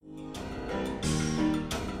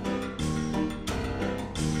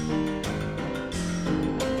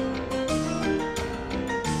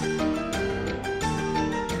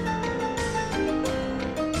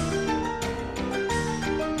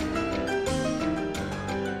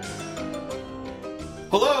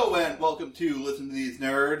Hello and welcome to Listen to These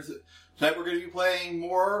Nerds. Tonight we're going to be playing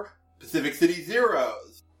more Pacific City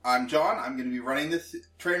Zeros. I'm John. I'm going to be running this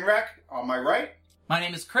train wreck on my right. My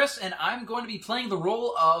name is Chris, and I'm going to be playing the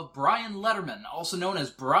role of Brian Letterman, also known as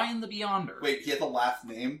Brian the Beyonder. Wait, he has a last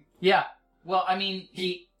name? Yeah. Well, I mean,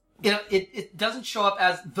 it doesn't show up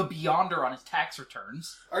as the Beyonder on his tax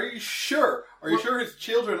returns. Are you sure? Are you sure his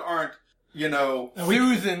children aren't,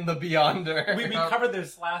 Susan the Beyonder? We covered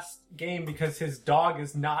this last game because his dog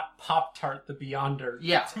is not Pop-Tart the Beyonder.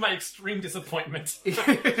 Yeah. To my extreme disappointment.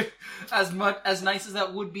 As nice as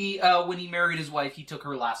that would be, when he married his wife, he took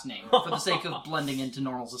her last name for the sake of blending into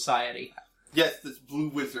normal society. Yes, this blue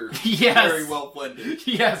wizard. Yes. Very well blended.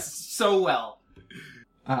 Yes, so well.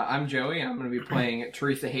 I'm Joey, and I'm going to be playing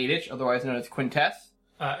Teresa Hadich, otherwise known as Quintess.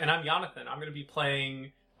 And I'm Jonathan. I'm going to be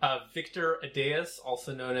playing Victor Adeas,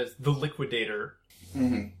 also known as the Liquidator.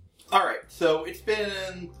 Mm-hmm. Alright, so it's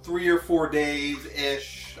been 3 or 4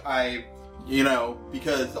 days-ish.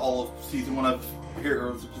 Because all of Season 1 of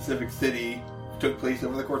Heroes of Pacific City took place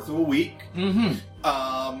over the course of a week.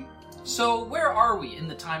 Mm-hmm. So where are we in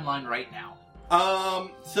the timeline right now?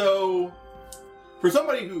 So for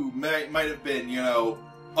somebody who might have been,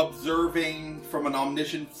 observing from an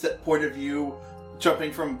omniscient point of view,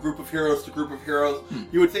 jumping from group of heroes to group of heroes,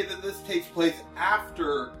 you would say that this takes place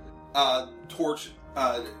after Torch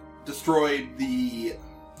destroyed the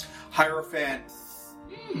Hierophant's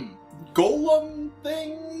golem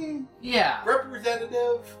thing? Yeah.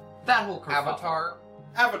 Representative? That whole kerfuffle.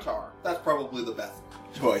 Avatar. That's probably the best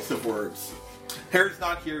choice of words. Harry's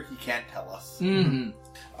not here, he can't tell us. Mm-hmm.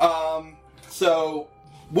 So,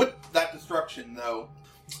 with that destruction, though,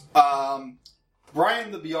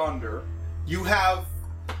 Brian the Beyonder,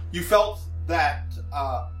 you felt that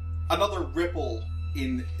another ripple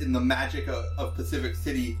in the magic of Pacific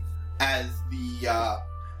City as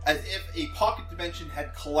if a pocket dimension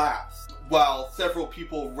had collapsed, while several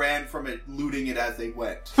people ran from it, looting it as they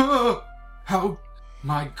went. How,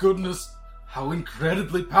 my goodness, how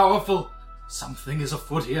incredibly powerful. Something is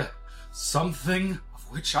afoot here. Something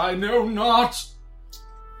of which I know not.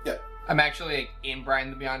 Yeah. I'm actually in Brian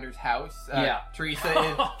the Beyonder's house. Yeah.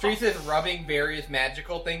 Teresa is rubbing various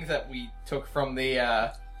magical things that we took from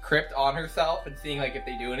the crypt on herself and seeing if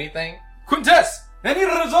they do anything. Quintess, any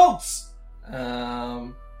results?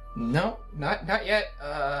 No, not yet.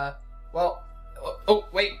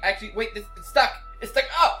 Wait, it's stuck. It's stuck.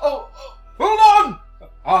 Oh. Hold on!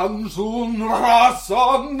 Ansun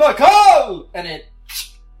Rasan Nakal! And it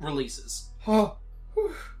releases. Oh,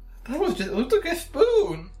 that was just, it looked like a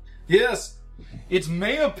spoon. Yes, it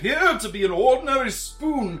may appear to be an ordinary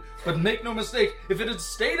spoon, but make no mistake, if it had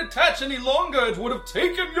stayed attached any longer, it would have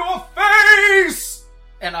taken your face!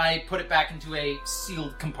 And I put it back into a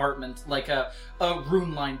sealed compartment, like a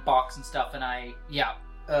rune-lined box and stuff, and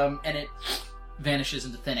and it vanishes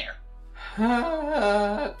into thin air.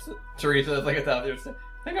 Teresa is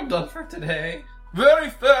I think I'm done for today. Very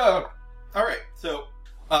fair! Alright, so,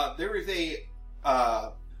 there is a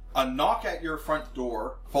knock at your front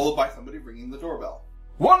door, followed by somebody ringing the doorbell.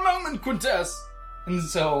 One moment, Quintess! And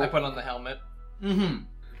so... I put on the helmet. Mm-hmm.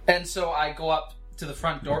 And so I go up to the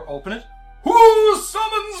front door, open it. Who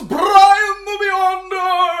summons Brian the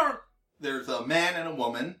Beyonder? There's a man and a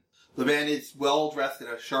woman. The man is well dressed in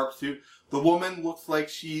a sharp suit. The woman looks like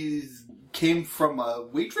she's came from a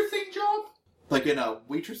waitressing job? Like in a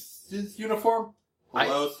waitress's uniform?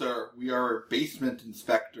 Hello, sir. We are basement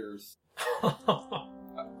inspectors.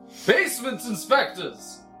 Basement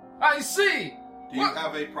inspectors! I see! Do you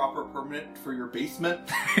have a proper permit for your basement?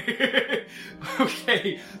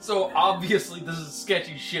 Okay, so obviously this is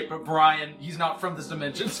sketchy shit, but Brian, he's not from this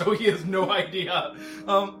dimension, so he has no idea.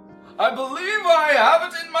 I believe I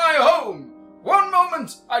have it in my home! One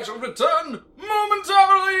moment! I shall return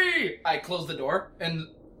momentarily! I close the door, and...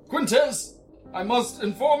 Quintess, I must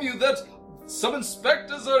inform you that some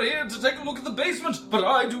inspectors are here to take a look at the basement, but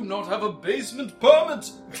I do not have a basement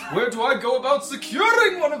permit. Where do I go about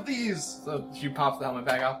securing one of these? So she pops the helmet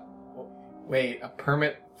back off. Wait, a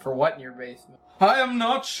permit for what in your basement? I am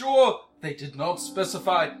not sure. They did not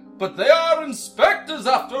specify, but they are inspectors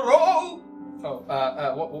after all.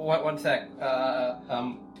 Oh, one sec.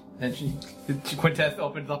 Then Quintess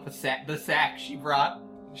opens up the sack she brought.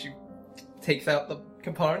 She takes out the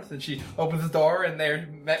components and she opens the door and they're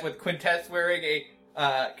met with Quintess wearing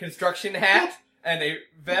a construction hat and a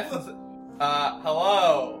vest.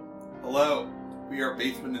 Hello. Hello. We are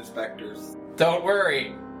basement inspectors. Don't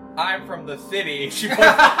worry. I'm from the city. She puts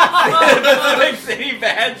the Pacific City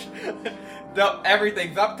badge. No,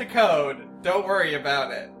 everything's up to code. Don't worry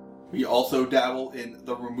about it. We also dabble in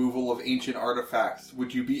the removal of ancient artifacts.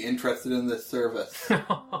 Would you be interested in this service?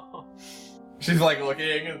 She's like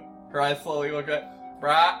looking, and her eyes slowly look at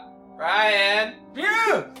Brian.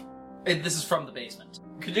 Yeah! This is from the basement.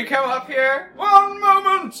 Could you come up here? One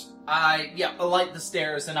moment! I alight the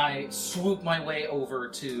stairs and I swoop my way over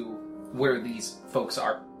to where these folks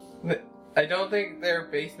are. I don't think they're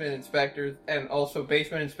basement inspectors, and also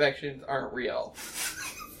basement inspections aren't real.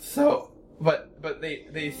 So, but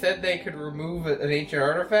they said they could remove an ancient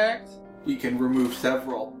artifact? We can remove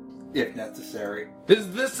several, if necessary.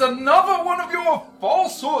 Is this another one of your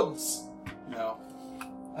falsehoods? No.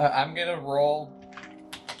 I'm gonna roll...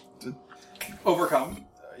 Overcome.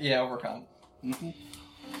 Yeah, overcome. Mm-hmm.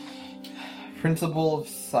 Principle of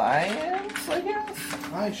science, I guess?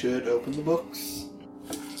 I should open the books.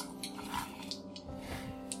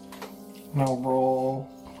 And I'll roll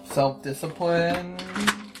self-discipline,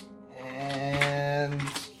 and...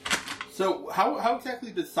 So, how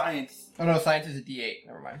exactly does science... Oh no, science is a D8,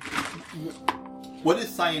 never mind. What is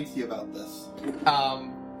sciencey about this?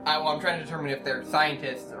 I'm trying to determine if they're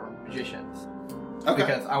scientists or magicians. Okay.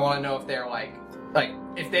 Because I want to know if they're like,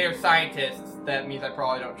 if they are scientists, that means I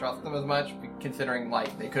probably don't trust them as much, considering,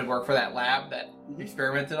 like, they could work for that lab that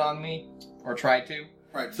experimented on me, or tried to.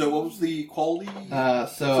 Right, so what was the quality?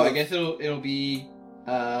 So I guess it'll be,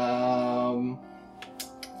 I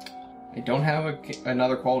don't have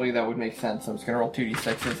another quality that would make sense, so I'm just gonna roll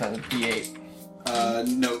 2d6s and a d8.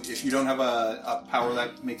 No, if you don't have a power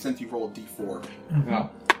that makes sense, you roll a d4. No.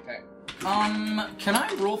 Okay. Can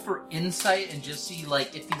I roll for insight and just see,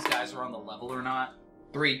 like, if these guys are on the level or not?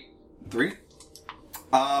 3. 3.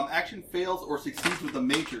 Action fails or succeeds with a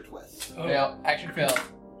major twist. Oh. Fail. Action failed.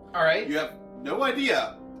 Alright. You have no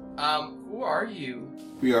idea. Who are you?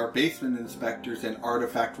 We are basement inspectors and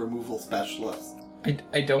artifact removal specialists.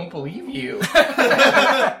 I don't believe you.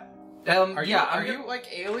 Are you like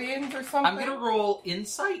aliens or something? I'm gonna roll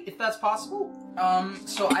insight, if that's possible.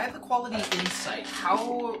 So I have the quality insight.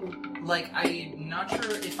 How, like, I'm not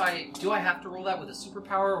sure if do I have to roll that with a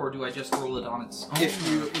superpower, or do I just roll it on its own?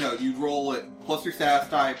 If you roll it plus your status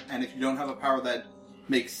type, and if you don't have a power that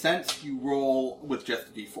makes sense, you roll with just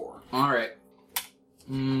a d4. Alright.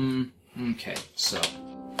 Okay, so.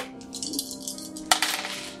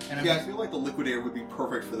 And Yeah, I feel like the liquidator would be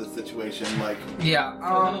perfect for this situation. Like, yeah,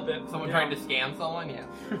 A little bit. Someone trying to scam someone? Yeah.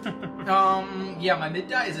 yeah, my mid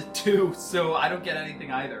die is a 2, so I don't get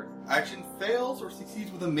anything either. action fails or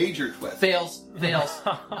succeeds with a major twist. Fails.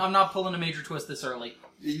 I'm not pulling a major twist this early.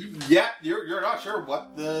 Yeah, you're not sure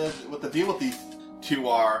what the deal with these two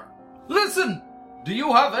are. Listen! Do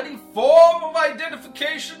you have any form of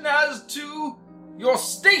identification as to your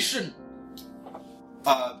station?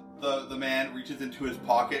 The man reaches into his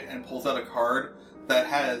pocket and pulls out a card that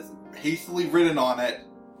has hastily written on it,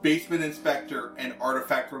 Basement Inspector and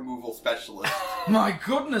Artifact Removal Specialist. My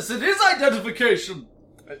goodness, it is identification!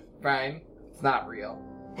 Brian, it's not real.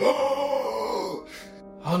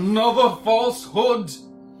 Another falsehood!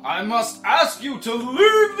 I must ask you to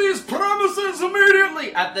leave these premises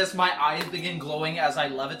immediately! At this, my eyes begin glowing as I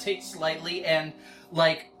levitate slightly, and,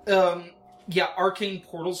 like, arcane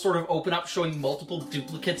portals sort of open up, showing multiple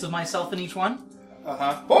duplicates of myself in each one.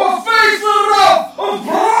 Uh-huh. Or face the wrath of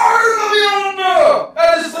Brian the Elder!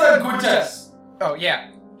 As said Quintess! Oh, yeah.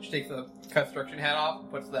 She takes the construction hat off,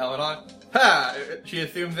 puts the helmet on. Ha! She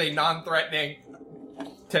assumes a non-threatening,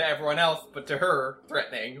 to everyone else, but to her,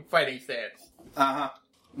 threatening, fighting stance. Uh-huh.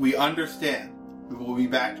 We understand. We will be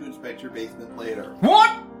back to inspect your basement later. What?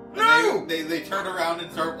 And No! They turn around and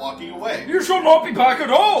start walking away. You shall not be back at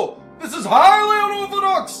all! This is highly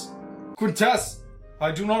unorthodox! Quintess,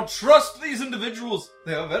 I do not trust these individuals.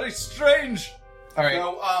 They are very strange. Alright.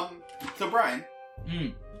 So Brian, Hmm.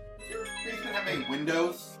 does your basement have any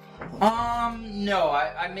windows? No,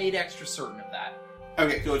 I made extra certain of that.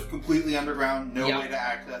 Okay, so it's completely underground, no Yeah. way to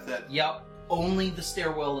access it. Yep, only the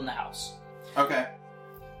stairwell in the house. Okay.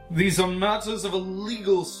 These are matters of a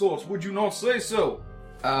legal sort, would you not say so?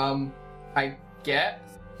 I guess?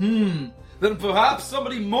 Then perhaps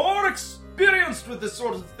somebody more experienced with this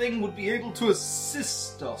sort of thing would be able to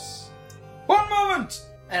assist us. One moment!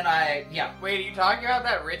 And Wait, are you talking about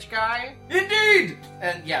that rich guy? Indeed!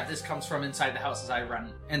 and this comes from inside the house as I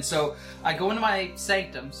run. And so I go into my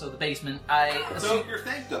sanctum, so the basement. So your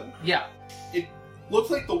sanctum, Yeah. it looks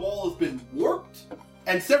like the wall has been warped,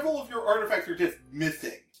 and several of your artifacts are just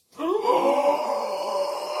missing.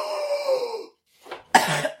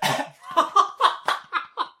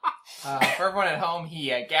 For everyone at home, he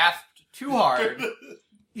gasped too hard.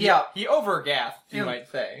 Yeah. He overgasped, you Yeah. might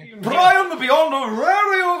say. Brian the Beyond are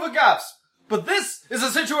rarely overgaps, but this is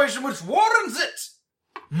a situation which warrants it!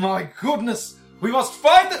 My goodness! We must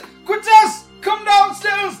find the... Quintess! Come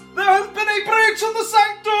downstairs! There has been a breach in the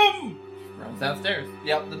sanctum! Runs downstairs.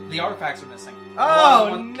 Yep, the artifacts are missing.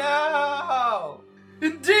 Oh no!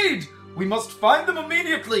 Indeed! We must find them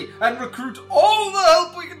immediately and recruit all the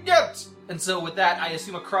help we can get! And so with that, I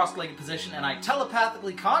assume a cross-legged position, and I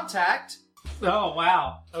telepathically contact... Oh,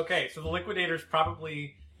 wow. Okay, so the Liquidator's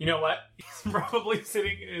probably... You know what? He's probably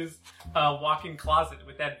sitting in his walk-in closet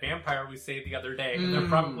with that vampire we saved the other day. And they're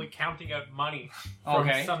probably counting out money from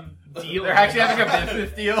Okay. some deal. They're actually having a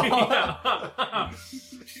business deal. Yeah.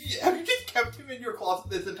 Have you just kept him in your closet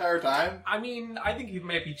this entire time? I mean, I think he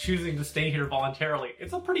might be choosing to stay here voluntarily.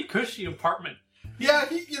 It's a pretty cushy apartment. Yeah,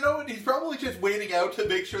 he's probably just waiting out to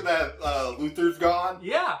make sure that Luther's gone.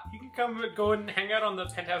 Yeah, he can come and go and hang out on the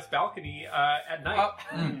penthouse balcony at night.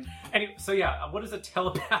 Anyway, so yeah, what does a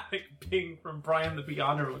telepathic ping from Brian the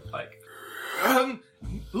Beyonder look like?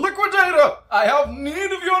 Liquidator! I have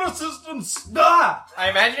need of your assistance! Ah! I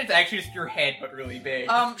imagine it's actually just your head, but really big.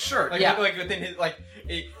 Sure, Like, yeah. like within his, like,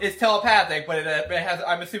 it's telepathic, but it has,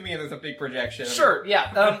 I'm assuming there's a big projection. Sure,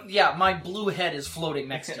 yeah. Yeah, my blue head is floating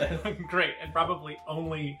next to it. Great, and probably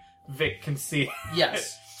only Vic can see.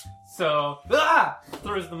 Yes. So,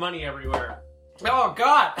 throws the money everywhere. Oh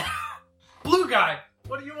God, blue guy,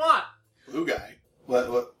 what do you want? Blue guy.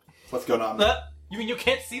 What's going on? You mean you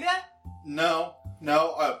can't see that? No.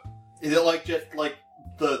 Is it like just like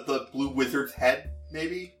the blue wizard's head?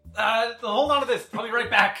 Maybe. Hold on to this. I'll be right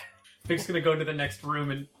back. Vic's gonna go to the next room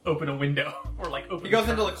and open a window, or like open. He goes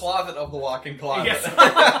into the curtains. closet of the walk-in closet. Yes.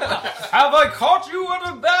 Have I caught you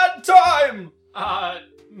at a bad time?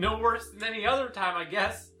 No worse than any other time, I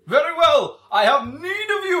guess. Very well, I have need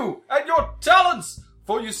of you and your talents,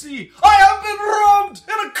 for you see, I have been robbed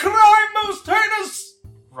in a crime most heinous!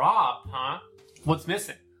 Rob, huh? What's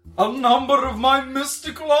missing? A number of my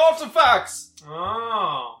mystical artifacts!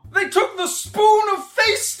 Oh. They took the spoon of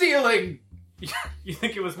face stealing! You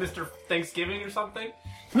think it was Mr. Thanksgiving or something?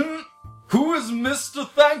 Who is Mr.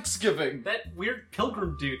 Thanksgiving? That weird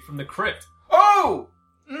pilgrim dude from the crypt. Oh!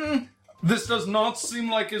 This does not seem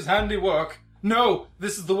like his handiwork. No,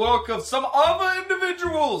 this is the work of some other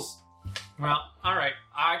individuals! Well, alright.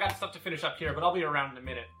 I got stuff to finish up here, but I'll be around in a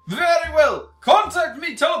minute. Very well! Contact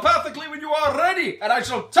me telepathically when you are ready, and I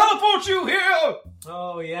shall teleport you here!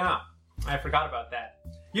 Oh, yeah. I forgot about that.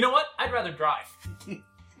 You know what? I'd rather drive.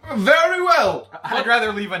 Very well! I'd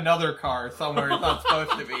rather leave another car somewhere it's not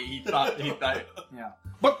supposed to be. He thought. Yeah.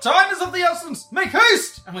 But time is of the essence! Make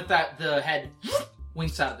haste! And with that, the head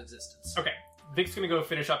winks out of existence. Okay. Vic's gonna go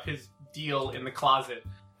finish up his deal in the closet.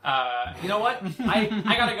 You know what?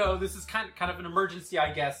 I gotta go. This is kind of an emergency,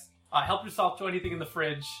 I guess. Help yourself to anything in the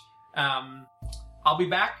fridge. I'll be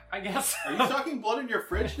back, I guess. Are you talking blood in your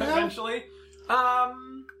fridge now? Eventually.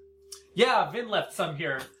 Yeah, Vin left some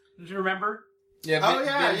here. Did you remember?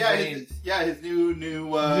 Yeah. His new New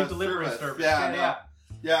delivery service.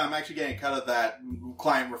 Yeah, I'm actually getting a cut of that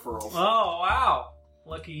client referrals. Oh, wow.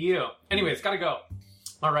 Lucky you. Anyways, gotta go.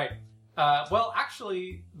 Alright. Well,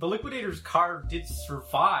 actually, the Liquidator's car did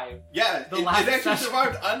survive. Yeah, it actually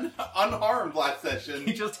survived unharmed last session.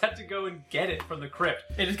 He just had to go and get it from the crypt.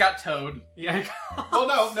 It just got towed. Yeah.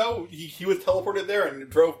 Well, no, he was teleported there and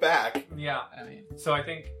drove back. Yeah. I mean, So I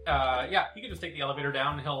think, he can just take the elevator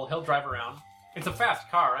down and he'll drive around. It's a fast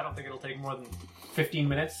car. I don't think it'll take more than 15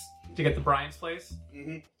 minutes to get to Brian's place.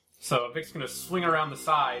 Mm-hmm. So Vic's gonna swing around the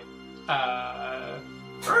side.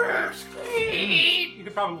 You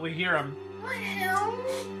could probably hear him.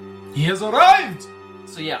 He has arrived!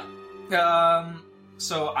 So yeah.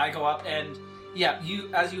 So I go up and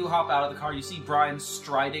as you hop out of the car, you see Brian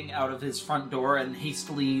striding out of his front door and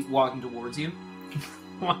hastily walking towards you.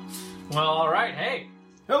 Well, alright, hey.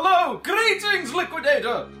 Hello! Greetings,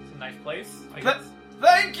 Liquidator! It's a nice place, I guess.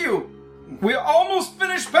 Thank you! We're almost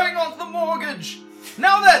finished paying off the mortgage!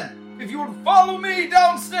 Now then, if you would follow me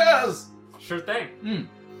downstairs! Sure thing.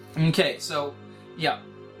 Okay, so yeah.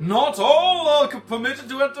 Not all are permitted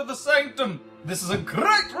to enter the sanctum. This is a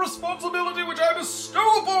great responsibility which I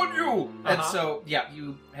bestow upon you! And so,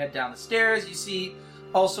 you head down the stairs. You see,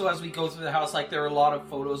 also as we go through the house, like there are a lot of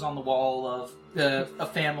photos on the wall of a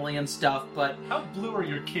family and stuff, but How blue are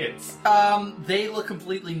your kids? they look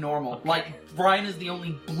completely normal. Okay. Like Brian is the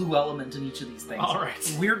only blue element in each of these things. All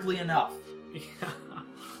right. Weirdly enough.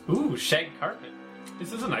 Ooh, shag carpet.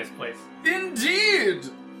 This is a nice place. Indeed!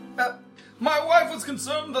 My wife was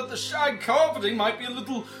concerned that the shag carpeting might be a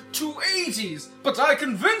little too 80s, but I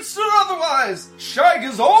convinced her otherwise! Shag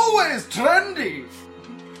is always trendy!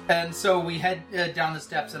 And so we head down the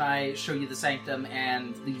steps, and I show you the sanctum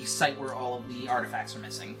and the site where all of the artifacts are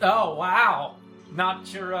missing. Oh, wow.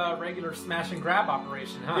 Not your regular smash and grab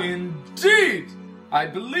operation, huh? Indeed! I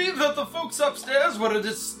believe that the folks upstairs were a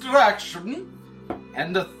distraction,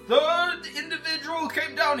 and a third individual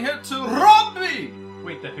came down here to rob me!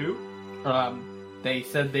 Wait, the who? They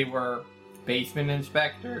said they were basement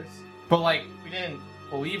inspectors, but like we didn't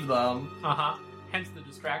believe them. Uh-huh. Hence the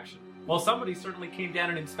distraction. Well, somebody certainly came down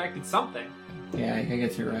and inspected something. Yeah, I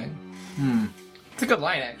guess you're right. It's a good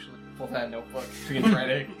line, actually. Pull that notebook. Begins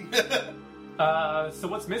writing. So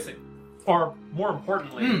what's missing? Or, more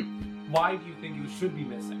importantly, why do you think you should be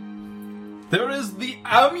missing? There is the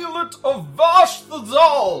amulet of Vash the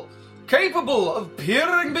Doll, capable of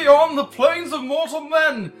peering beyond the planes of mortal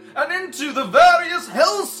men and into the various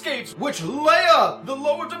hellscapes which layer the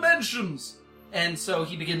lower dimensions. And so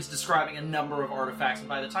he begins describing a number of artifacts, and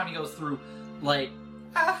by the time he goes through, like,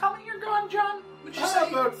 how many are gone, John? Would you say?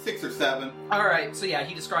 About 6 or 7. Alright, so yeah,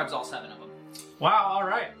 he describes all 7 of them. Wow,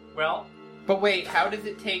 alright. Well, But wait, how does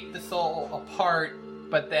it take the soul apart,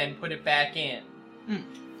 but then put it back in?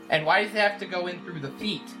 And why does it have to go in through the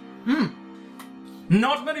feet?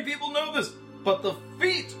 Not many people know this, but the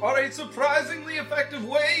feet are a surprisingly effective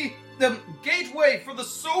way, the gateway for the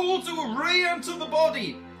soul to re-enter the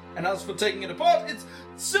body. And as for taking it apart, it's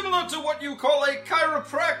similar to what you call a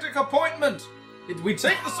chiropractic appointment. We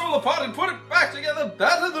take the soul apart and put it back together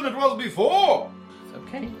better than it was before.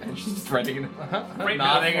 Okay. And she's just writing, Great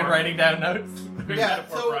nodding and metaphor. writing down notes. big Yeah,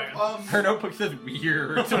 metaphor, so, Brian. Her notebook says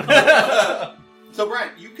weird. So, Brian,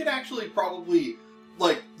 you could actually probably,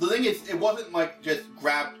 like, the thing is, it wasn't like just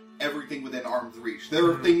grabbed everything within arm's reach. There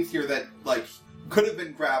were things here that, like, could have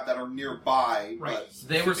been grabbed that are nearby, Right. but, So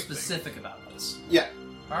they were Specific specific about this. yeah.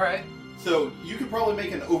 Alright. So, you could probably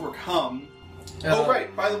make an overcome. Oh,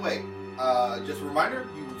 right, by the way, just a reminder,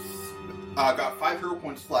 you got 5 hero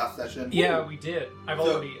points last session. Yeah, we did. I've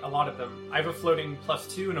So- already allotted them. I have a floating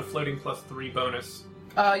 +2 and a floating +3 bonus.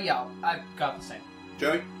 Yeah, I've got the same.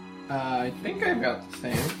 Joey? I think I've got the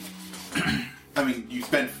same. I mean, you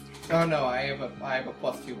spent, Oh no, I have a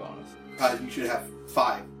 +2 bonus. you should have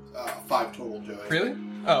 5 total, Joey. Really?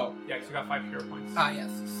 Oh. Yeah, because I got 5 hero points. Yes.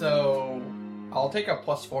 So I'll take a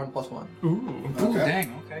 +4 and +1. Ooh. Ooh, Okay.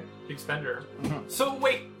 dang, okay. Big spender. So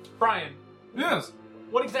wait, Brian, Yes.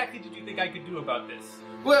 what exactly did you think I could do about this?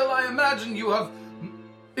 Well, I imagine you have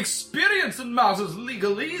experience in matters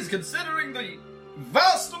legalese, considering the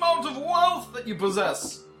vast amount of wealth that you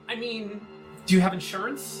possess. I mean, do you have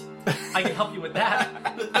insurance? I can help you with that.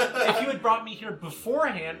 If you had brought me here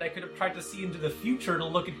beforehand, I could have tried to see into the future to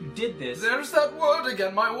look at who did this. There's that word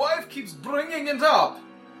again. My wife keeps bringing it up.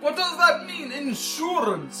 What does that mean,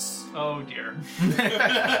 insurance? Oh dear.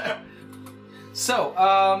 So,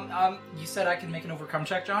 you said I can make an overcome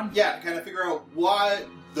check, John? Yeah, to kind of figure out why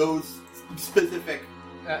those specific...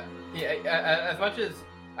 As much as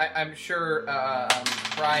I'm sure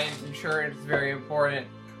Brian's insurance is very important,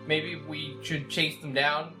 maybe we should chase them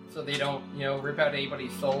down so they don't, rip out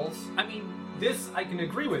anybody's souls. I mean, this I can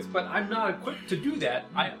agree with, but I'm not equipped to do that.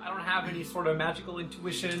 I don't have any sort of magical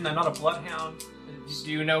intuition. I'm not a bloodhound.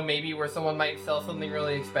 Do you know maybe where someone might sell something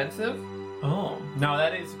really expensive? Oh, no,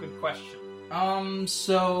 that is a good question.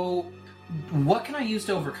 So, what can I use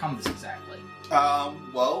to overcome this exactly?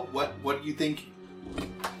 Well, what do you think?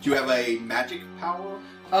 Do you have a magic power?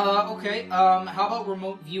 Okay, how about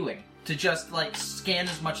remote viewing? To just, like, scan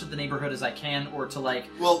as much of the neighborhood as I can, or to, like...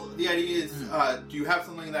 Well, the idea is, do you have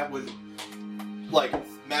something that would, like,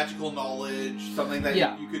 magical knowledge, something that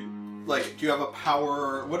Yeah. you could, like, do you have a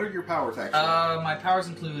power? What are your powers, actually? My powers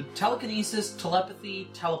include telekinesis, telepathy,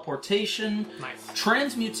 teleportation, Nice.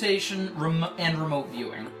 transmutation, and remote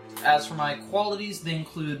viewing. As for my qualities, they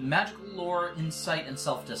include magical lore, insight, and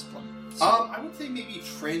self-discipline. So, I would say maybe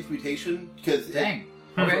transmutation, because... dang.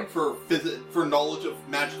 Okay. Okay. For knowledge of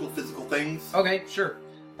magical physical things. Okay, sure.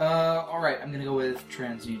 Alright, I'm gonna go with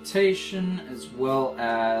transmutation, as well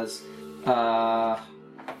as,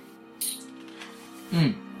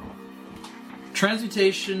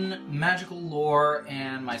 transmutation, magical lore,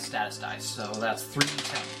 and my status dice. So that's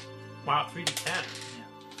 3d10. Wow, 3d10.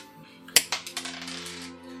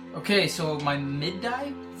 Okay, so my mid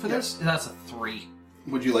die for this? That's a 3.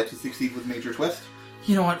 Would you like to succeed with Major Twist?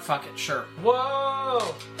 You know what? Fuck it, sure.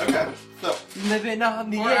 Whoa! Okay, so Living on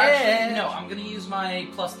the Or actually, no, I'm gonna use my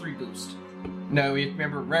 +3 boost. No, we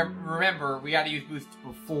remember we gotta use boosts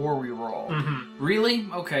before we roll. Mm-hmm. Really?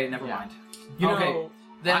 Okay, never Yeah. mind. You Okay. know...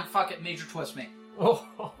 Then fuck it, Major Twist me. Oh.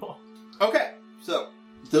 okay, so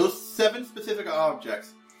those 7 specific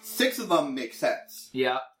objects, 6 of them make sense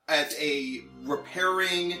Yeah. as a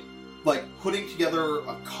repairing, like putting together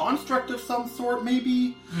a construct of some sort,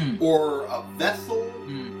 maybe, or a vessel.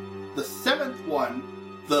 The 7th one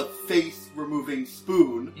the face removing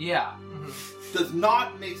spoon Yeah. does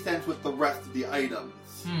not make sense with the rest of the items.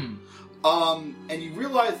 And you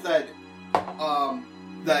realize that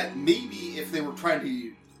that maybe if they were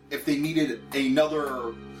if they needed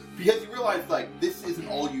another, because you realize like this isn't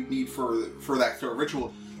all you need for that sort of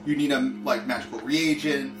ritual. You need like magical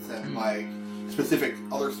reagents and like specific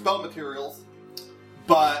other spell materials.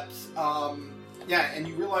 But and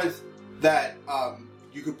you realize that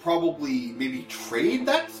you could probably maybe trade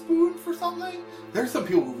that spoon for something. There's some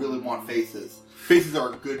people who really want faces. Faces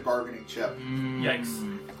are a good bargaining chip.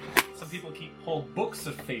 Yikes. Some people keep whole books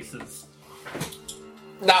of faces.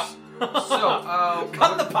 No. So,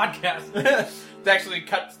 Cut the podcast. It actually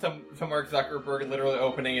cuts to Mark Zuckerberg literally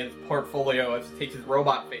opening his portfolio as he takes his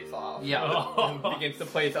robot face off. yeah. And begins to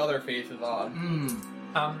place other faces on.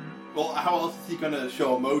 Well, how else is he going to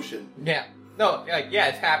show emotion? Yeah. No, like, yeah,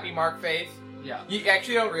 it's happy Mark face. Yeah. You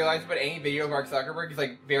actually don't realize, but any video of Mark Zuckerberg is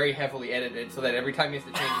like very heavily edited, so that every time he has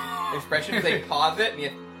to change expressions, they pause it and he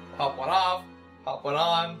has to pop one off, pop one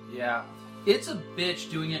on. Yeah. It's a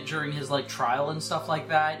bitch doing it during his like trial and stuff like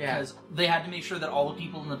that Yeah. because they had to make sure that all the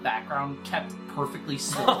people in the background kept perfectly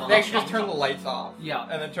still. They actually just turn the lights off. Yeah.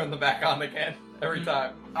 And then turn them back on again every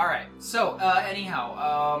time. All right. So,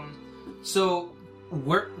 anyhow,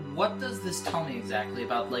 what does this tell me exactly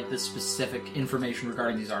about like the specific information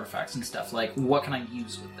regarding these artifacts and stuff? Like, what can I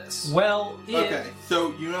use with this? Well, Okay,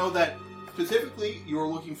 so you know that specifically you're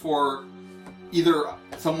looking for either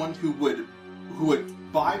someone who would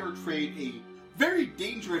buy or trade a very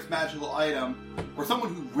dangerous magical item, or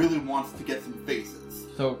someone who really wants to get some faces.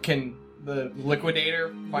 So can the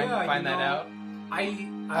liquidator find that out?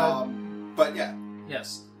 But yeah,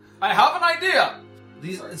 Yes. I have an idea!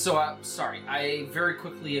 Sorry. I very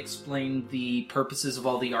quickly explained the purposes of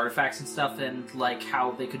all the artifacts and stuff and, like,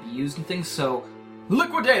 how they could be used and things, so...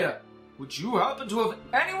 Liquidator, would you happen to have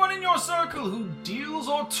anyone in your circle who deals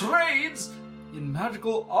or trades in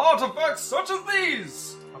magical artifacts such as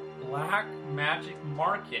these? a black magic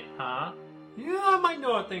market, huh? Yeah, I might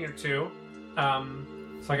know a thing or two.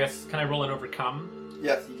 So I guess, can I roll and overcome?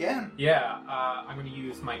 yes, you can. Yeah, I'm going to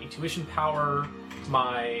use my intuition power,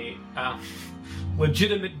 my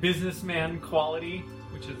legitimate businessman quality,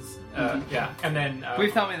 which is, yeah, and then...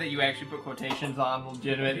 Please tell me that you actually put quotations on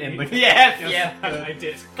legitimate and Yes, I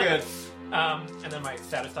did. Good. And then my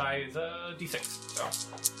status die is a d6.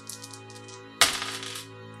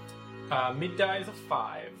 So. Mid die is a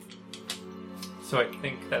 5. So I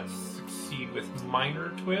think that's succeed with minor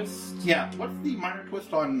twist. Yeah, what's the minor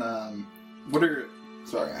twist on, what are,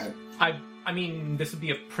 sorry, I mean, this would be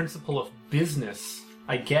a principle of business,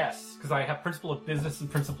 I guess, because I have principle of business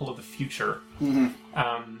and principle of the future.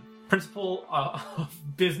 Principle of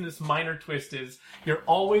business minor twist is you're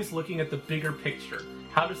always looking at the bigger picture.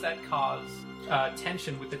 How does that cause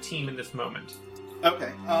tension with the team in this moment?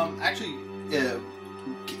 Okay, actually,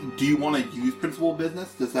 do you want to use principal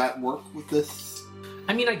business? Does that work with this?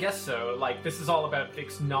 I mean, I guess so. Like, this is all about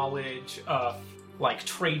Vic's knowledge of, like,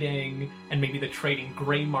 trading, and maybe the trading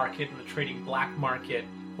gray market and the trading black market.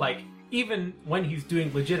 Like, even when he's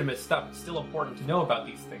doing legitimate stuff, it's still important to know about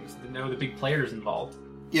these things, to know the big players involved.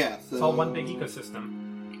 Yeah, so... It's all one big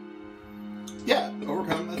ecosystem. Yeah,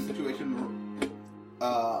 overcome a situation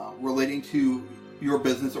relating to your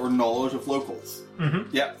business or knowledge of locals. Mm-hmm.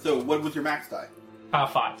 Yeah, so what was your max die?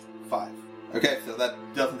 5. 5. Okay, so that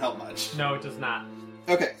doesn't help much. No, it does not.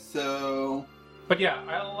 Okay, so... But yeah,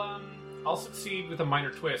 I'll succeed with a minor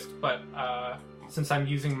twist, but since I'm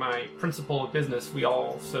using my principle of business, we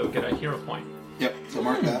also get a hero point. Yep, so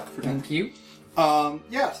mark that for 10. Thank you.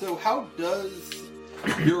 Yeah, so how does...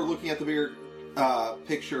 You're looking at the bigger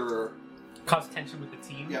picture... Cause tension with the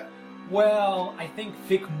team? Yeah. Well, I think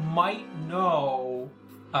Vic might know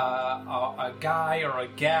a guy or a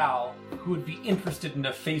gal who would be interested in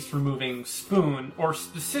a face-removing spoon, or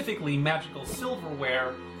specifically magical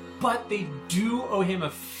silverware, but they do owe him a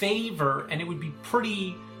favor, and it would be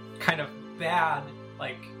pretty kind of bad,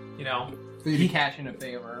 like, you know... So you cash in a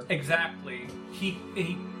favor. Exactly. He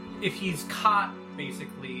if he's caught,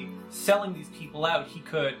 basically, selling these people out, he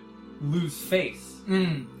could lose face.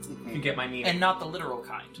 If you get my meaning. And not the literal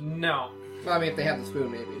kind. No. Well, I mean, if they have the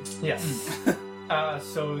spoon, maybe. Yes.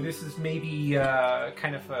 So this is maybe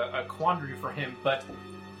kind of a quandary for him, but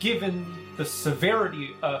given the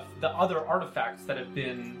severity of the other artifacts that have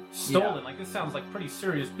been stolen, like, this sounds like pretty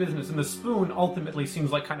serious business, and the spoon ultimately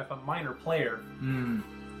seems like kind of a minor player.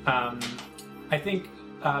 I think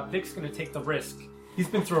Vic's going to take the risk. He's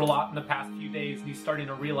been through a lot in the past few days, and he's starting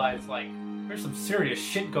to realize, like, there's some serious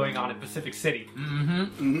shit going on in Pacific City.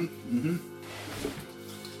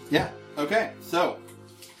 Yeah, okay, so...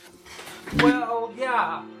 Well,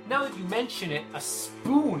 yeah. Now that you mention it, a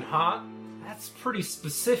spoon, huh? That's pretty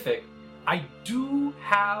specific. I do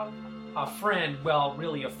have a friend, well,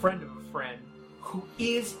 really a friend of a friend, who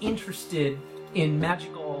is interested in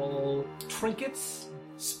magical trinkets,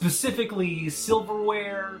 specifically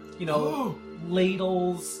silverware,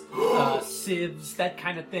 ladles, sieves, that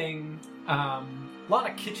kind of thing. A lot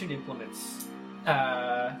of kitchen implements. They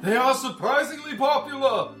are surprisingly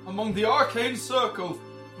popular among the arcane circle.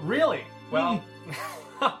 Really? Well,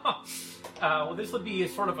 well, this would be a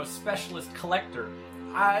sort of a specialist collector.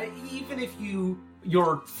 Even if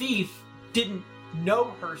your thief didn't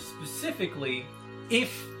know her specifically,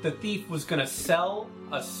 if the thief was going to sell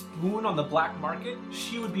a spoon on the black market,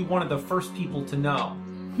 she would be one of the first people to know.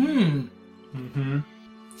 Mm-hmm.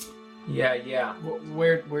 Yeah.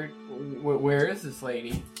 Where is this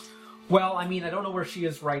lady? Well, I mean, I don't know where she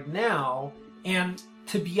is right now, and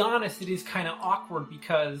to be honest, it is kind of awkward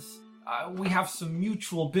because we have some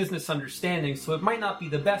mutual business understanding, so it might not be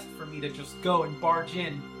the best for me to just go and barge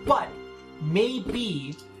in. But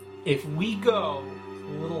maybe if we go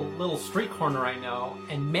to a little street corner I know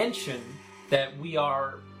and mention that we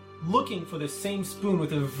are looking for the same spoon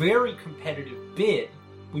with a very competitive bid,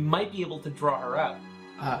 we might be able to draw her out.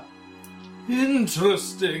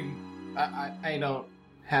 Interesting. I don't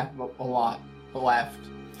have a lot left.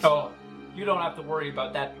 Oh, you don't have to worry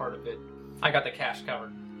about that part of it. I got the cash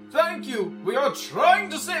covered. Thank you. We are trying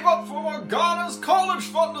to save up for Morgana's college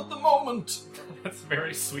fund at the moment. That's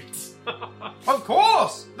very sweet. Of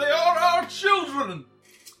course, they are our children.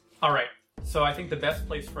 All right, so I think the best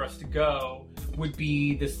place for us to go would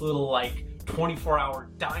be this little 24-hour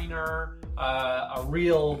diner,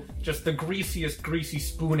 just the greasiest greasy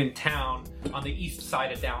spoon in town on the east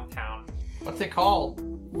side of downtown. What's it called?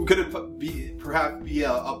 Could it perhaps be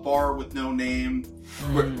a bar with no name,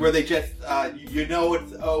 where they just,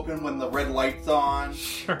 it's open when the red light's on?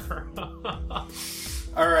 Sure.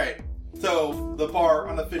 All right, so the bar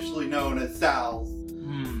unofficially known as Sal's.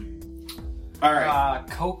 All right.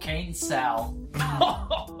 Cocaine Sal.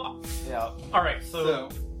 Yeah. All right, so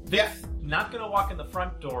Vic's not going to walk in the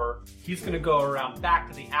front door. He's going to go around back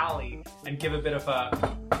to the alley and give a bit of a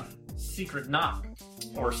secret knock.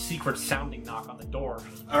 Or secret sounding knock on the door.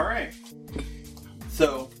 All right.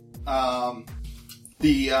 So,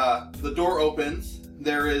 the door opens.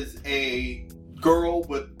 There is a girl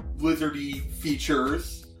with lizardy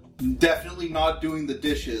features, definitely not doing the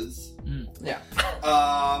dishes. Yeah.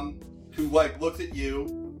 Who looks at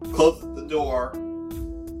you, closes the door.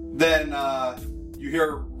 Then you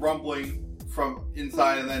hear rumbling from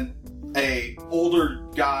inside, and then a older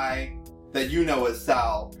guy that you know as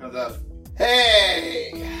Sal comes up.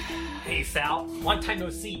 Hey! Hey, Sal. Long time no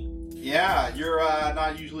see. Yeah, you're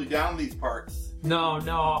not usually down these parts. No.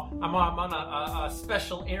 I'm on a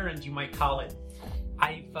special errand, you might call it.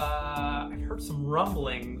 I've heard some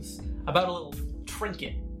rumblings about a little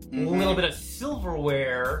trinket. A little bit of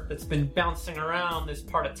silverware that's been bouncing around this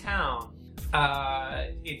part of town.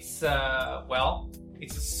 It's a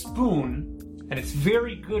spoon, and it's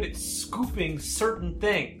very good at scooping certain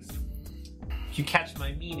things. If you catch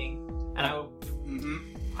my meaning. And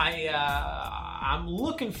I'm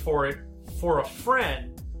looking for it for a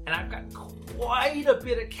friend, and I've got quite a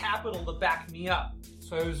bit of capital to back me up.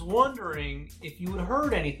 So I was wondering if you had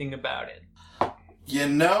heard anything about it.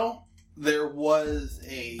 There was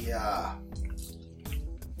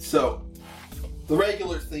so the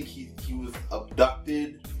regulars think he was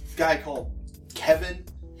abducted. This guy called Kevin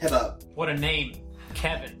had What a name,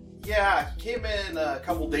 Kevin. Yeah, he came in a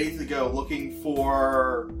couple days ago looking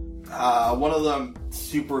for one of them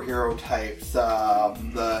superhero types.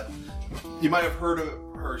 You might have heard of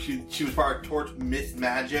her. She was part of Torch Miss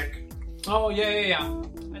Magic. Oh yeah.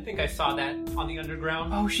 I think I saw that on the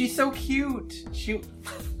underground. Oh, she's so cute. She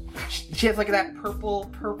has that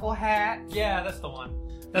purple hat. Yeah, that's the one.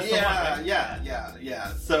 That's the one. Right?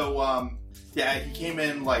 Yeah. So he came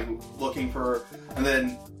in looking for her, and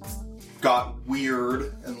then got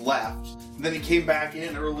weird and left. And then he came back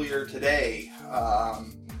in earlier today,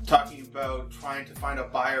 talking about trying to find a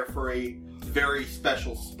buyer for a very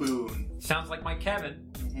special spoon. Sounds like my Kevin.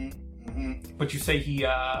 But you say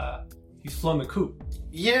he's flown the coop.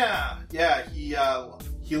 Yeah.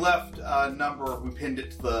 He left a number. We pinned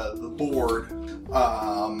it to the board.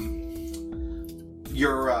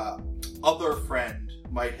 Your other friend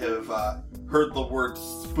might have heard the word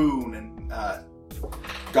spoon and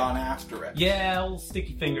gone after it. Yeah, old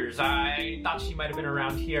sticky fingers. I thought she might have been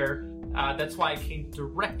around here. That's why I came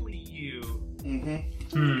directly to you.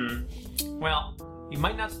 Well, it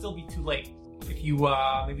might not still be too late. If you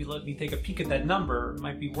maybe let me take a peek at that number, it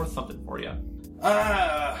might be worth something for you.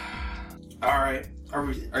 All right.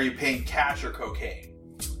 Are you paying cash or cocaine?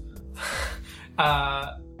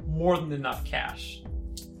 More than enough cash.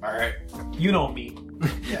 All right. You know me.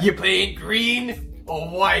 Yeah. You paying green or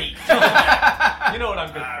white? You know what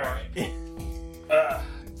I'm good for.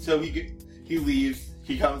 So he leaves.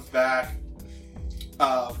 He comes back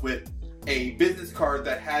with a business card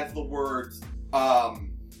that has the words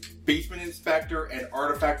basement inspector and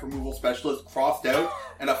artifact removal specialist crossed out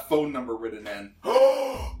and a phone number written in.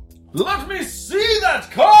 Let me see that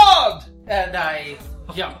card! And I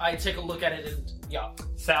take a look at it and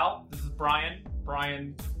Sal, this is Brian.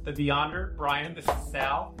 Brian the Beyonder. Brian, this is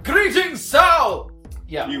Sal. Greetings, Sal!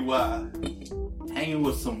 yeah. You hanging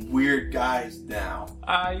with some weird guys now.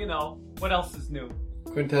 You know, what else is new?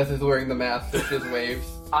 Quintess is wearing the mask that just waves.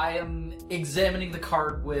 I am examining the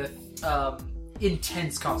card with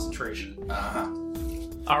intense concentration.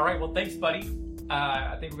 All right, well, thanks, buddy.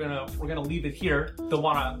 I think we're gonna leave it here. Don't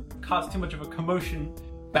want to cause too much of a commotion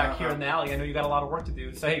back here in the alley. I know you got a lot of work to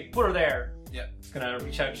do. So hey, put her there. Yeah. Gonna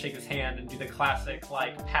reach out and shake his hand and do the classic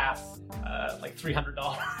like pass, like $300.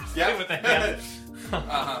 Yeah. With the hand.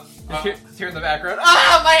 Just here in the background.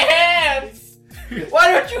 Ah, my hands!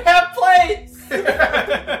 Why don't you have plates?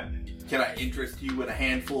 Can I interest you in a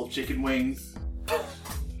handful of chicken wings?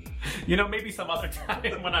 You know, maybe some other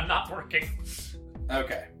time when I'm not working.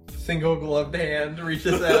 Okay. Single gloved hand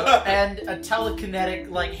reaches out. And a telekinetic,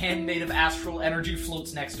 like, hand made of astral energy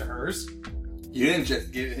floats next to hers. You didn't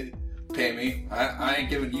just pay me. I ain't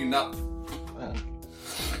giving you nothing.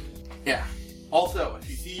 Yeah. Also, if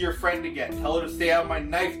you see your friend again, tell her to stay out of my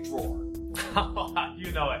knife drawer.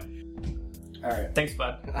 You know it. Alright. Thanks,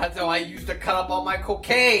 bud. That's how I used to cut up all my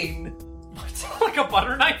cocaine. Like a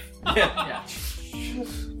butter knife? Yeah.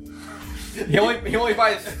 He only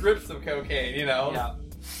buys strips of cocaine, you know? Yeah.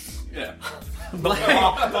 Yeah. It's like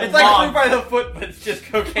fruit by the foot, but it's just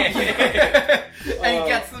cocaine. And he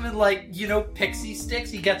gets them in, like, you know, pixie sticks?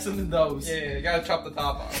 He gets them in those. Yeah, you gotta chop the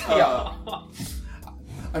top off. Yeah.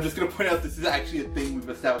 I'm just gonna point out this is actually a thing we've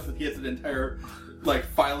established that he has an entire, like,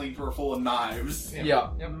 filing drawer full of knives.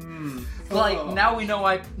 Yeah. Yep. Like, now we know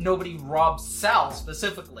why nobody robs Sal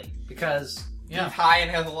specifically. Because, He's high and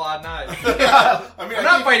has a lot of knives. Yeah. I mean, I'm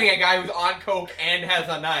not fighting a guy who's on coke and has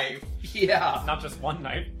a knife. Yeah. Not just one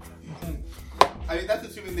knife. I mean, that's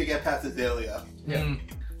assuming they get past Azalea. Yeah.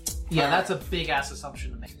 Yeah, that's a big ass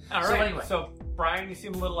assumption to make. All So right. anyway. So, Brian, you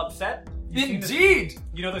seem a little upset. You seen this- Indeed!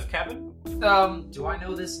 You know this Kevin? Do I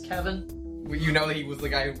know this, Kevin? You know that he was the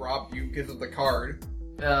guy who robbed you because of the card.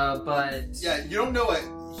 But... Yeah, you don't know it.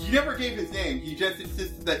 He never gave his name. He just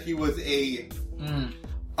insisted that he was a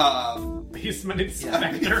Basement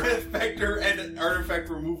inspector. inspector and an artifact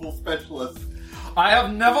removal specialist. I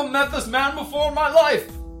have never met this man before in my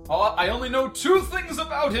life. I only know two things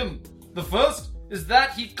about him. The first is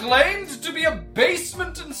that he claimed to be a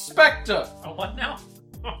basement inspector. Oh, what now?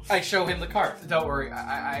 I show him the card. Don't worry,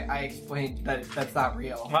 I explained that that's not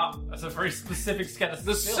real. Wow, that's a very specific set of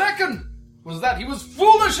The skills. second was that he was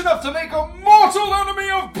foolish enough to make a mortal enemy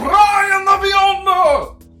of Brian the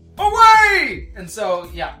Beyonder. Away! And so,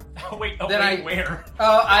 yeah. Wait, Then where?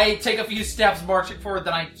 I take a few steps marching forward,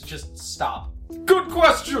 then I just stop. Good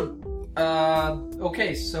question.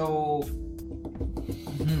 Okay, so...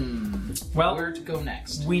 Well, where to go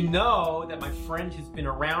next? we know that my friend has been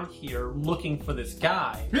around here looking for this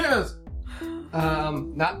guy. Yes.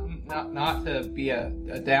 Not to be a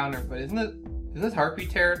downer, but isn't this Harpy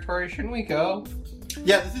territory? Shouldn't we go?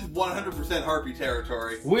 Yeah, this is 100% Harpy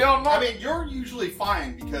territory. We are not. I mean, you're usually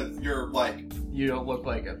fine because you're like, You don't look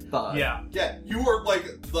like a thug. Yeah. yeah, you are like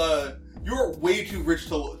you're way too rich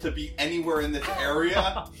to be anywhere in this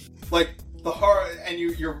area. Like the heart, and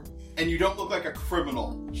you don't look like a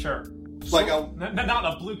criminal, Sure. like Not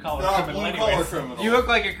a blue collar not a criminal, blue collar anyways. criminal. You look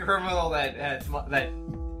like a criminal that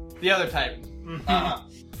the other type.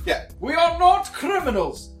 Yeah, We are not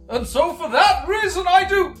criminals, and so for that reason I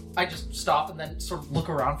do. I just stop and then sort of look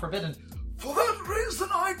around for a bit and... For that reason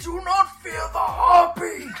I do not fear the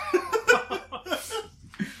Harpy.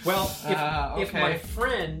 Well, if okay. my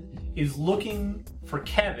friend is looking for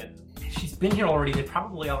Kevin, she's been here already. They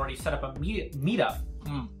probably already set up a meetup.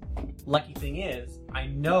 Lucky thing is, I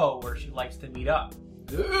know where she likes to meet up.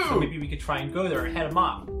 So maybe we could try and go there and head him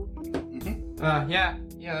off. Yeah,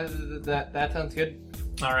 that sounds good.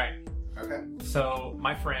 All right. okay. So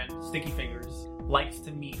my friend, Sticky Fingers, likes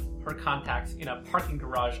to meet her contacts in a parking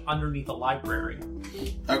garage underneath a library.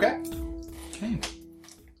 Okay.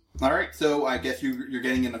 All right. So I guess you're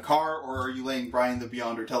getting in a car, or are you letting Brian the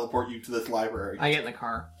Beyonder teleport you to this library? I get in the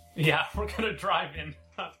car. Yeah, we're gonna drive in.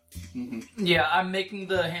 Yeah, I'm making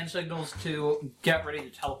the hand signals to get ready to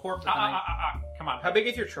teleport. But then Come on. How big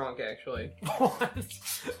is your trunk, actually? What?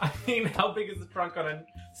 I mean, how big is the trunk on a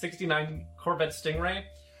 69 Corvette Stingray?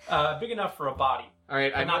 Big enough for a body. All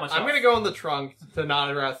right, I'm not much going to else. go in the trunk to not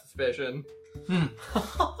arouse suspicion.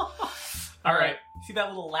 All right. See that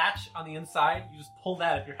little latch on the inside? You just pull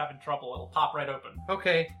that if you're having trouble. It'll pop right open.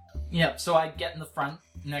 Okay. yeah, so I get in the front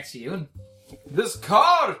next to you, and This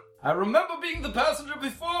car! I remember being the passenger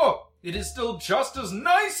before. It is still just as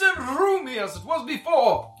nice and roomy as it was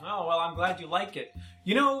before. Oh, well, I'm glad you like it.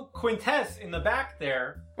 You know, Quintess in the back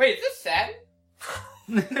there. Wait, is this satin?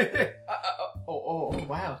 Oh,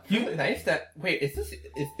 wow. You nice that. Wait,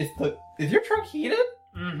 is your trunk heated?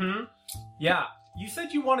 Mm-hmm. Yeah. You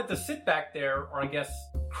said you wanted to sit back there, or I guess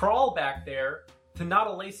crawl back there, to not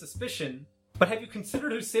allay suspicion. But have you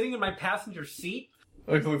considered who's sitting in my passenger seat?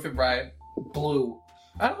 Looks at Brian. blue.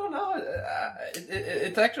 I don't know.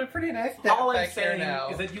 It's actually pretty nice. All I'm back there saying now.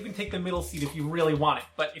 is that you can take the middle seat if you really want it.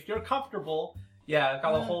 But if you're comfortable, yeah, I've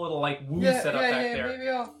got a whole little like woo set up back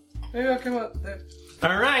there. Maybe I'll come up there.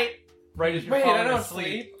 All right. Right as you're Wait, falling I don't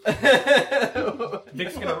asleep. sleep.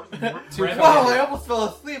 Vic's gonna rev Wow, I almost fell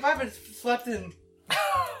asleep. I haven't slept in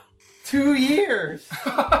 2 years.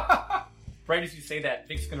 Right as you say that,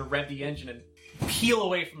 Vic's gonna rev the engine and peel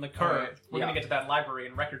away from the curve. Alright, We're gonna get to that library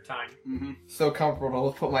in record time. So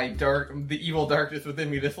comfortable to put my the evil darkness within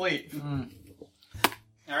me to sleep.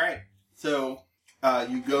 Alright, so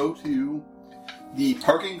you go to the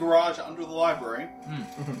parking garage under the library,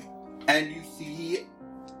 and you see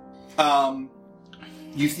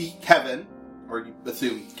Kevin, or you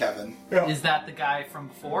assume Kevin. Is that the guy from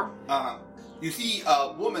before? You see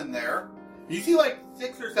a woman there. You see like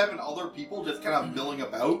 6 or 7 other people just kind of milling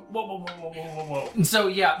about. Whoa. And so,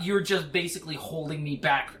 yeah, you're just basically holding me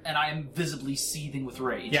back, and I am visibly seething with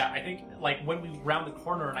rage. Yeah, I think like when we round the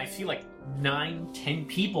corner and I see like 9-10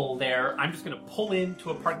 people there, I'm just gonna pull into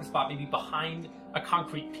a parking spot, maybe behind a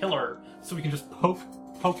concrete pillar, so we can just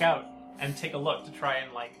poke out and take a look to try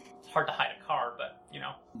and like. It's hard to hide a car, but you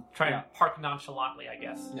know, try and park nonchalantly, I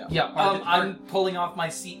guess. Yeah, I'm pulling off my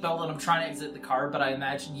seatbelt and I'm trying to exit the car, but I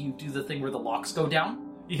imagine you do the thing where the locks go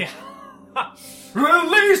down. Yeah.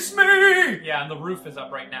 Release me! Yeah, and the roof is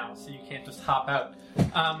up right now, so you can't just hop out.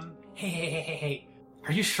 Hey.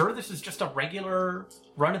 Are you sure this is just a regular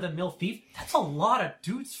run-of-the-mill thief? That's a lot of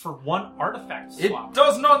dudes for one artifact swap. It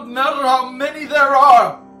does not matter how many there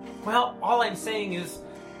are! Well, all I'm saying is,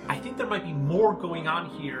 I think there might be more going on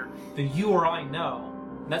here than you or I know.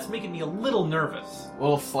 And that's making me a little nervous. A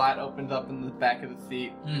little slat opens up in the back of the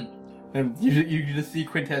seat, and you just see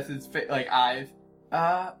Quintess's eyes.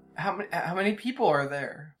 How many people are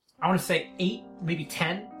there? I want to say 8, maybe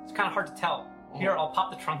 10. It's kind of hard to tell. Here, I'll pop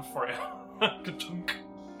the trunk for you.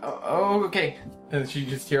 Oh, okay. And she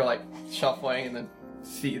just hear like shuffling, and then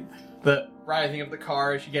see the rising of the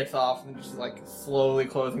car as she gets off, and just like slowly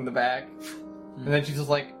closing the back. And then she just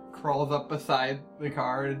like crawls up beside the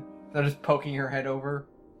car, and they're just poking her head over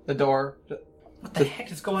the door. What the heck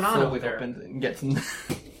is going on over Slowly there? opens it and gets in.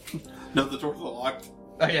 No, the door's locked.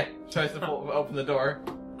 Oh yeah, tries to open the door.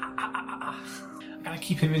 I gotta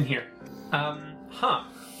keep him in here.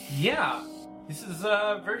 Yeah. This is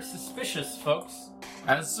very suspicious, folks.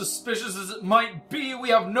 As suspicious as it might be, we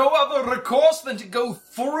have no other recourse than to go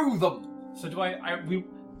through them. So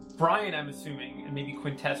Brian, I'm assuming, and maybe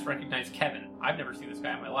Quintess recognize Kevin. I've never seen this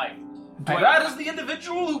guy in my life. That is the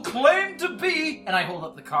individual who claimed to be And I hold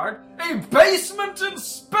up the card. a basement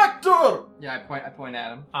inspector! Yeah, I point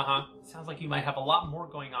at him. Sounds like you might have a lot more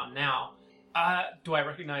going on now. Do I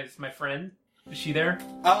recognize my friend? Is she there?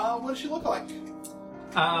 What does she look like?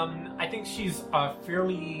 I think she's a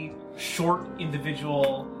fairly short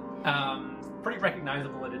individual, pretty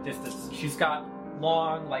recognizable at a distance. She's got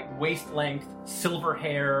long, like waist-length, silver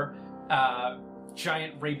hair,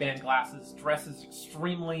 giant Ray-Ban glasses, dresses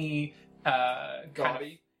extremely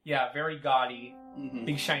Gaudy. very gaudy, Mm-hmm.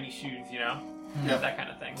 big shiny shoes, you know, Yeah. that kind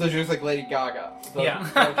of thing. So she looks like Lady Gaga. Yeah.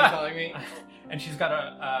 Is that what you're telling me? And she's got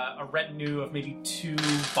a retinue of maybe 2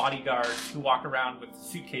 bodyguards who walk around with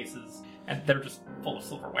suitcases, and they're just full of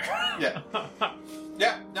silverware. Yeah.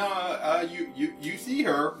 Yeah, no, you see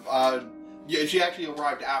her. Yeah, she actually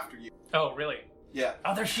arrived after you. Oh, really? Yeah.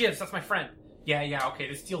 Oh, there she is. That's my friend. Yeah, okay,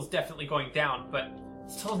 this deal's definitely going down, but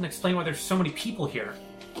it still doesn't explain why there's so many people here.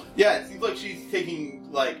 Yeah, it seems like she's taking,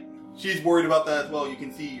 she's worried about that as well. You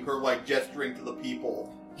can see her, gesturing to the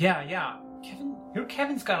people. Yeah.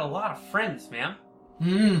 Kevin's got a lot of friends, man.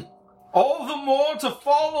 All the more to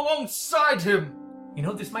fall alongside him. You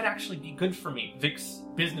know, this might actually be good for me. Vic's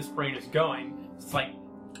business brain is going. It's like,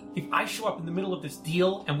 if I show up in the middle of this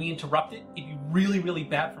deal and we interrupt it, it'd be really, really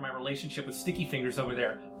bad for my relationship with Sticky Fingers over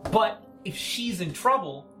there. But if she's in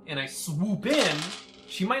trouble and I swoop in,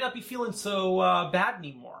 she might not be feeling so bad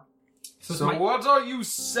anymore. So what are you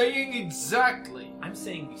saying exactly? I'm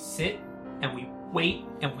saying we sit and we wait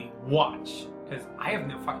and we watch. Because I have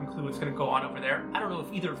no fucking clue what's going to go on over there. I don't know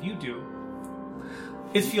if either of you do.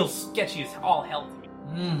 It feels sketchy as all hell to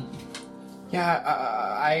me. Yeah,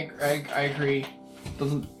 I agree.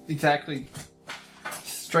 Doesn't exactly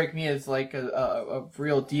strike me as like a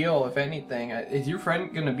real deal, if anything. Is your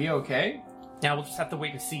friend gonna be okay? Yeah, we'll just have to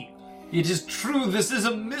wait and see. It is true, this is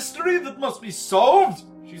a mystery that must be solved.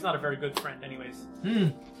 She's not a very good friend anyways.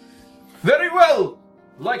 Very well.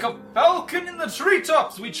 Like a falcon in the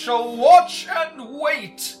treetops, we shall watch and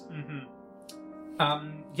wait.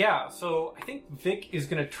 Yeah, so I think Vic is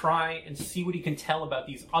going to try and see what he can tell about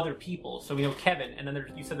these other people. So we know Kevin, and then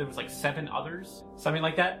you said there was like 7 others? Something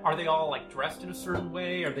like that? Are they all like dressed in a certain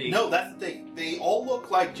way? Are they... No, that's the thing. They all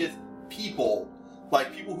look like just people.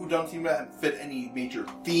 Like people who don't seem to fit any major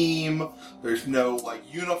theme. There's no like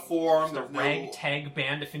uniform. Just a There's no... ragtag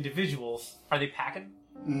band of individuals. Are they packing?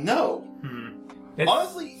 No. It's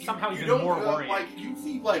Honestly, somehow you even don't more worrying. like you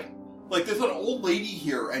see like there's an old lady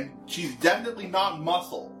here and she's definitely not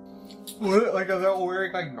muscle. What? Like, are they all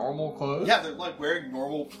wearing like normal clothes? Yeah, they're like wearing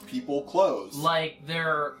normal people clothes. Like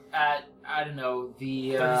they're at, I don't know,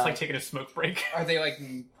 the... They're just like taking a smoke break. Are they like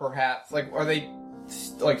perhaps like are they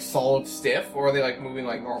like solid stiff, or are they like moving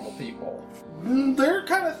like normal people? They're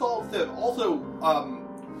kind of solid stiff. Also,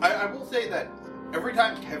 I will say that every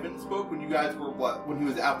time Kevin spoke when you guys were when he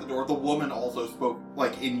was out the door, the woman also spoke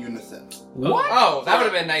like in unison. What? Oh, that would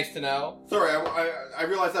have been nice to know. Sorry, I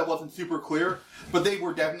realized that wasn't super clear, but they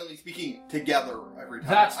were definitely speaking together every time.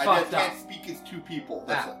 That's I fucked can't up. speak as 2 people.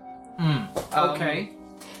 That's it. Okay.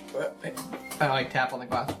 I like tap on the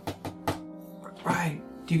glass. Right.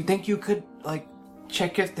 Do you think you could like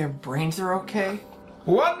check if their brains are okay?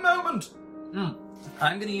 One moment.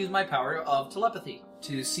 I'm gonna use my power of telepathy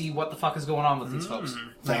to see what the fuck is going on with these folks.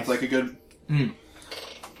 Sounds like a good...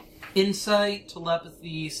 Insight,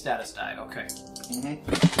 telepathy, status die. Okay.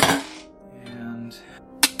 And...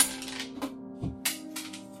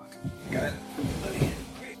 Fuck. Got it.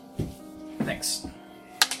 Thanks.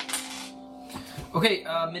 Okay,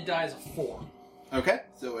 mid die is a 4. Okay,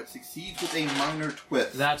 so it succeeds with a minor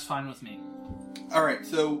twist. That's fine with me. Alright,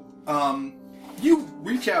 so, you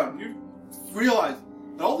reach out and you realize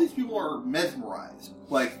that all these people are mesmerized.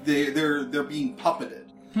 Like, they're being puppeted.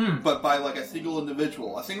 But by, like, a single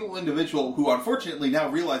individual. A single individual who, unfortunately, now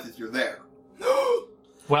realizes you're there.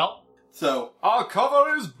 Well, So, Our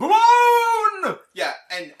cover is blown! yeah,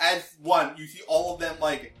 and as one, you see all of them,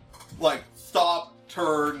 like stop,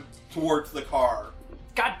 turn towards the car.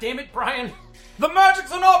 God damn it, Brian! The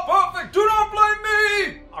magics are not perfect! Do not blame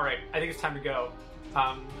me! Alright, I think it's time to go.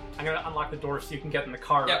 I'm gonna unlock the door so you can get in the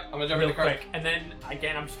car Yep, I'm gonna jump in real the car. quick. And then,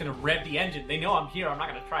 again, I'm just gonna rev the engine. They know I'm here, I'm not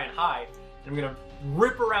gonna try and hide. I'm gonna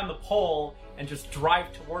rip around the pole and just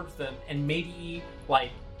drive towards them and maybe,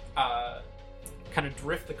 like, kind of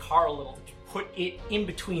drift the car a little to put it in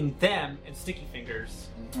between them and Sticky Fingers.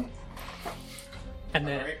 And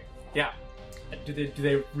then, Alright. yeah. Do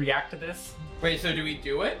they react to this? Wait, so do we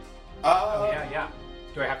do it? Yeah.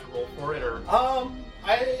 Do I have to roll for it, or?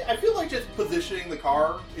 I feel like just positioning the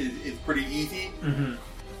car is pretty easy. Mm-hmm.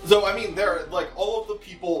 So, I mean, they're, like, all of the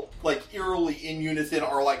people, like, eerily in unison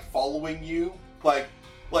are, like, following you. Like,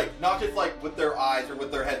 not just, like, with their eyes or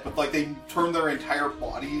with their heads, but, like, they turn their entire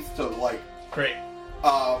bodies to, like... Great.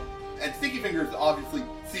 And Sticky Fingers obviously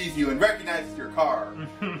sees you and recognizes your car.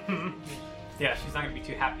 Yeah, she's not going to be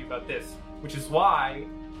too happy about this. Which is why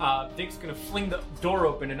Vic's going to fling the door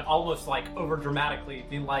open and almost, like, over-dramatically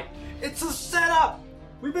being like, "It's a setup!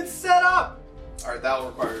 We've been set up!" Alright, that'll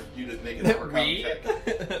require you to make an overcome check.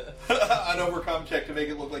 An overcome check to make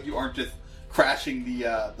it look like you aren't just crashing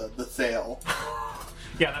the sail.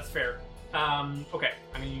 Yeah, that's fair. Okay,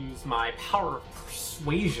 I'm going to use my power of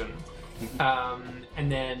persuasion.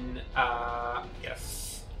 And then,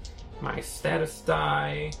 yes, my status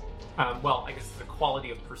die. Well, I guess it's a quality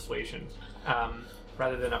of persuasion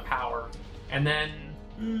rather than a power. And then,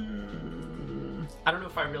 I don't know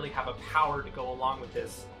if I really have a power to go along with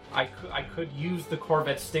this. I could use the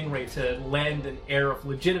Corvette Stingray to lend an air of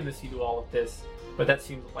legitimacy to all of this, but that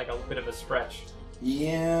seems like a bit of a stretch.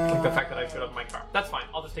 Yeah. Like the fact that I showed up in my car. That's fine.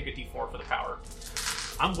 I'll just take a D4 for the power.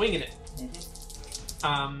 I'm winging it.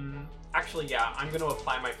 Actually, yeah, I'm going to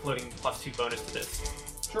apply my floating +2 bonus to this.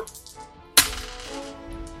 Sure.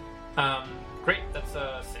 Great. That's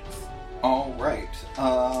a 6. Alright.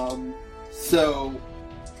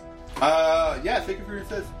 Yeah, Sticky Fingers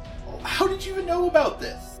says, How did you even know about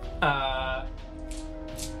this? That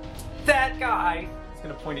guy. He's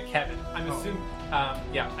gonna point at Kevin. I'm assuming.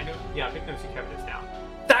 Yeah, I know. Yeah, I think I know who Kevin is now.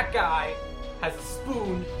 That guy has a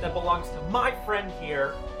spoon that belongs to my friend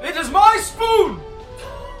here. It is my spoon!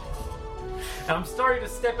 And I'm sorry to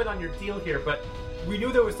step in on your deal here, but we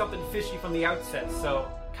knew there was something fishy from the outset, so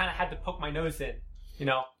kind of had to poke my nose in. You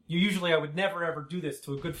know, usually I would never ever do this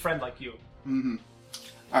to a good friend like you. Mm-hmm.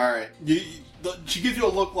 All right. She gives you a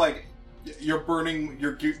look like you're burning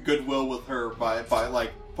your goodwill with her by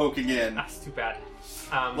like poking in. That's too bad.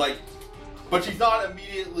 But she's not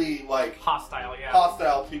immediately like Hostile, yeah.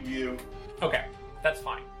 hostile to you. Okay, that's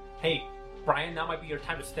fine. Hey, Brian, now might be your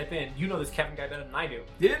time to step in. You know this Kevin guy better than I do.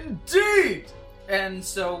 Indeed! And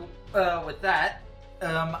so, with that,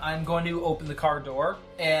 I'm going to open the car door,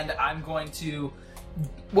 and I'm going to,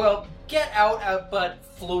 get out, but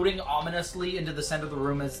floating ominously into the center of the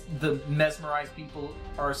room as the mesmerized people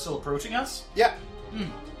are still approaching us. Yeah.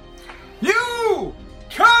 You!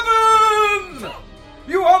 Kevin!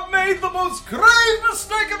 You have made the most grave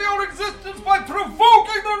mistake of your existence by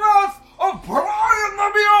provoking the wrath of Brian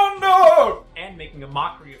the Beyonder! And making a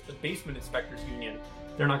mockery of the Basement Inspectors Union.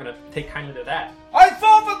 They're not going to take kindly to that. I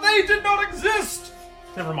thought that they did not exist!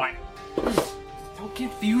 Never mind. Don't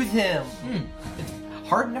confuse him. It's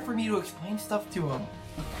hard enough for me to explain stuff to him.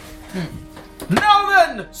 Now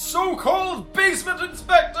then, so-called Basement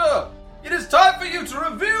Inspector! It is time for you to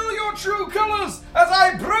reveal your true colors as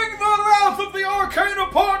I bring the wrath of the arcane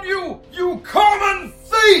upon you, you common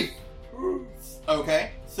thief!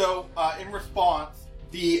 Okay. So, in response,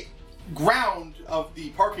 the ground of the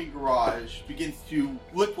parking garage begins to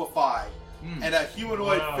liquefy, and a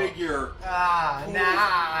humanoid figure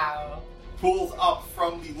pulls up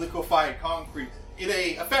from the liquefied concrete in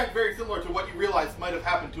a effect very similar to what you realized might have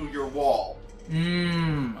happened to your wall.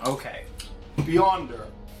 Okay. Beyonder,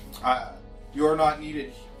 you're not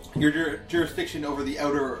needed. Your jurisdiction over the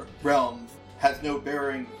outer realms has no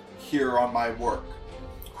bearing here on my work.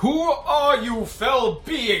 Who are you, fell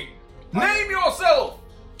being? Name yourself!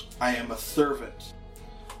 I am a servant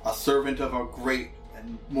of a great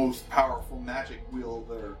and most powerful magic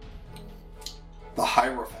wielder, the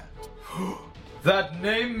Hierophant. That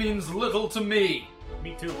name means little to me.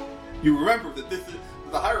 Me too. You remember that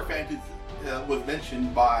the Hierophant was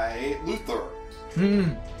mentioned by Luther.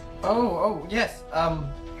 Oh, yes.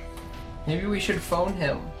 Maybe we should phone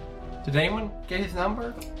him. Did anyone get his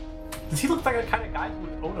number? Does he look like the kind of guy who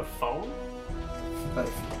would own a phone? But,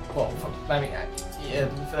 yeah,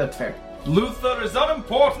 that's fair. Luther is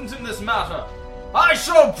unimportant in this matter. I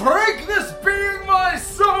shall break this being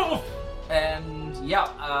myself! And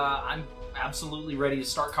I'm absolutely ready to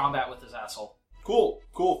start combat with this asshole. Cool.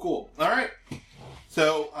 All right.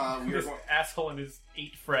 So we are This going. asshole and his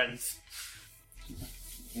 8 friends.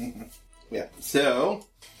 Yeah. So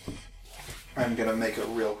I'm gonna make a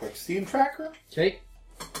real quick Steam tracker. Okay.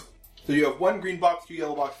 So you have 1 green box, 2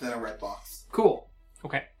 yellow boxes, and a red box. Cool.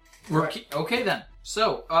 Okay. Okay then.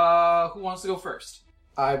 So, who wants to go first?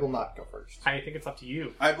 I will not go first. I think it's up to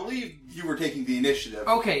you. I believe you were taking the initiative.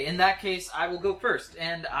 Okay, in that case, I will go first,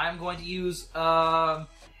 and I'm going to use, I'm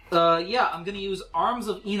going to use Arms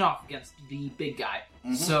of Enoch against the big guy.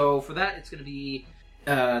 So for that, it's going to be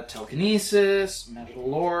telekinesis, magical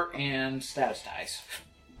lore, and status dice.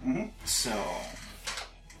 So,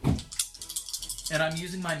 and I'm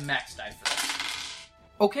using my max die for this.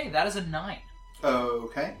 Okay, that is a 9.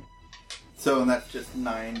 Okay. So and that's just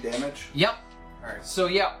 9 damage. Yep. Alright. So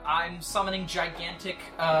I'm summoning gigantic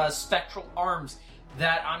spectral arms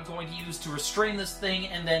that I'm going to use to restrain this thing,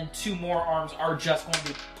 and then 2 more arms are just going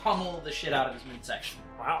to pummel the shit out of his midsection.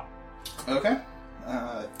 Wow. Okay.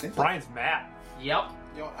 I think Brian's mad. Yep.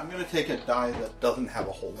 You know what, I'm gonna take a die that doesn't have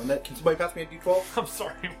a hole in it. Can somebody pass me a d12? I'm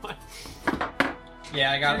sorry, what?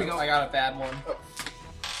 Yeah, I got There you go. I got a bad one.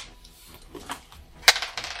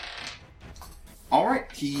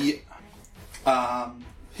 Alright, he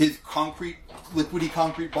his liquidy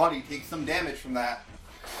concrete body takes some damage from that.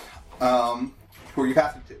 Who are you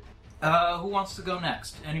passing to? Who wants to go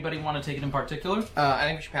next? Anybody want to take it in particular? I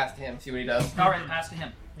think we should pass to him, see what he does. Alright, pass to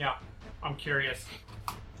him. Yeah, I'm curious.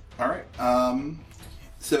 Alright,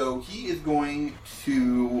 so he is going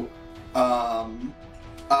to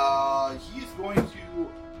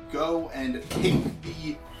go and take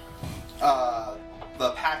the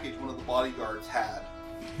package one of the bodyguards had.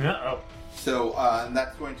 Uh-oh. So, and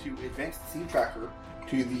that's going to advance the scene tracker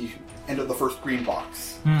to the end of the first green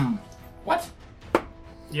box. What?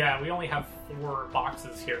 Yeah, we only have 4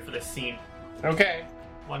 boxes here for this scene. Okay.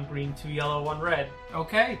 1 green, 2 yellow, 1 red.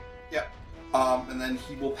 Okay. Yep. And then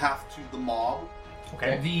he will pass to the mob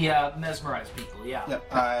Okay. The mesmerized people, yeah. Yep.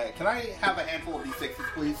 Can I have a handful of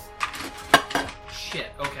D6s, please?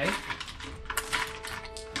 Shit, okay.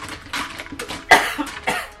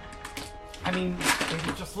 I mean,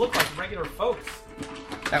 they just look like regular folks.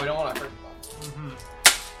 Yeah, we don't want to hurt them.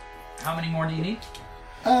 How many more do you need?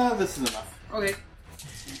 This is enough. Okay.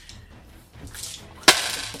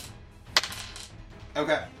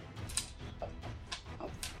 Okay.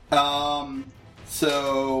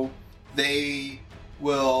 So they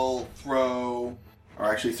will throw, or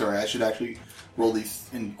actually, sorry, I should actually roll these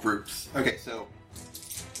in groups. Okay, so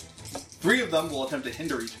 3 of them will attempt to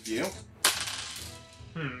hinder each of you.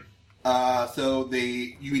 So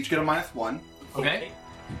you each get a -1. Okay.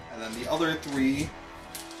 And then the other 3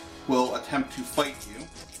 will attempt to fight you.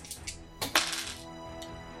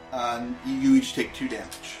 You each take 2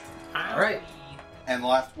 damage. Alright. And the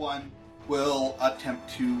last one will attempt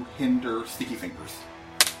to hinder Sticky Fingers.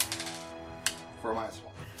 For a -1.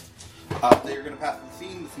 So you're going to pass the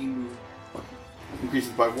scene. The scene move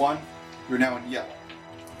increases by 1. You're now in yellow.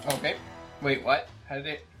 Okay. Wait, what? How did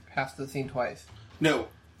it pass the scene twice? No.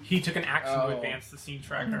 He took an action to Oh. advance the scene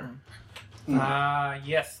tracker. Mm.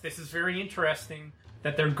 Yes, this is very interesting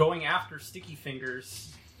that they're going after Sticky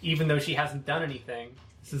Fingers, even though she hasn't done anything.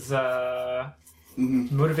 This is,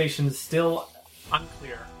 motivation is still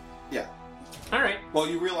unclear. Yeah. Alright. Well,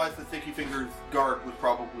 you realize that Sticky Fingers' guard was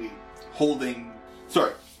probably holding...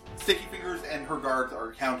 Sorry. Sticky Fingers and her guards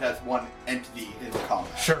are count as one entity in the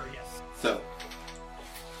combat. Sure, yes. So...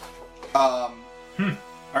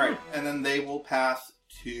 Alright, and then they will pass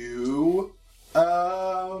to...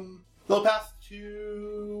 They'll pass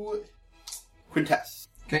to... Quintess.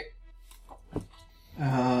 Okay.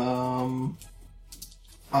 I'm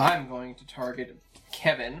going to target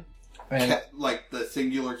Kevin. And, Like the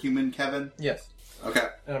singular human Kevin? yes. Okay.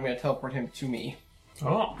 And I'm going to teleport him to me.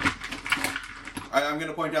 Oh. I'm going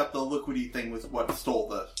to point out the liquidy thing was what stole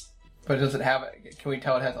the... But does it have... Can we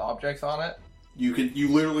tell it has objects on it? You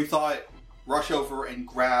literally saw it rush over and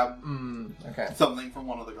grab Okay. something from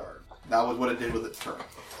one of the guards. That was what it did with its turn.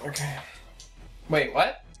 Okay. Wait,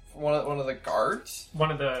 what? One of the guards?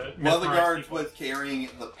 One of the Guards people. was carrying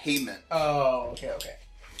the payment. Oh, okay.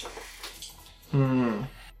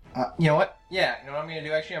 You know what? Yeah, you know what I'm gonna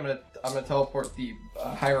do? Actually, I'm gonna teleport the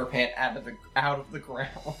Hierophant out of the ground.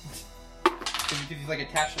 Because he's like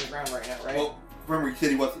attached to the ground right now, right? Well, remember he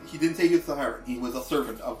said he didn't say he was the Hierophant. He was a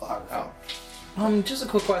servant of the Hierophant. Just a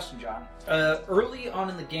quick question, John. Early on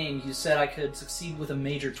in the game, you said I could succeed with a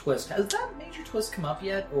major twist. Has that major twist come up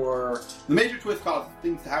yet, or...? The major twist caused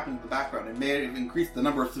things to happen in the background. It may have increased the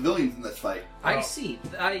number of civilians in this fight. I see.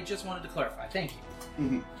 I just wanted to clarify. Thank you.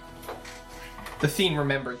 Mm-hmm. The scene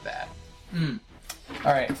remembered that.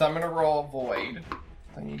 Alright, so I'm gonna roll Void.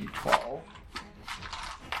 I need 12.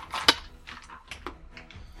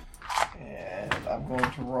 And I'm going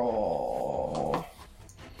to roll...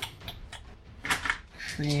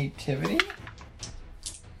 Creativity?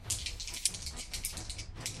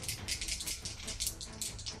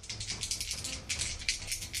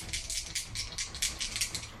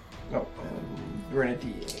 Oh, we're in a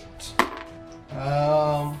D8.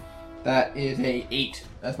 That is a 8.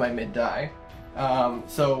 That's my mid die.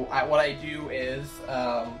 So what I do is,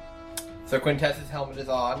 so Quintess's helmet is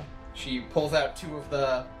on. She pulls out 2 of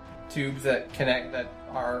the tubes that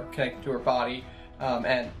are connected to her body,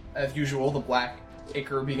 and as usual, the black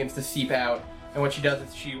ichor begins to seep out. And what she does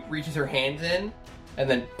is she reaches her hands in and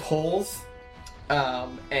then pulls,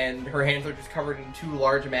 and her hands are just covered in 2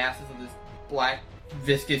 large masses of this black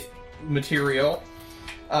viscous material.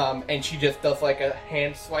 And she just does like a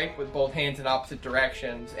hand swipe with both hands in opposite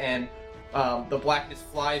directions, and the blackness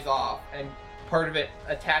flies off, and part of it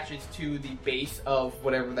attaches to the base of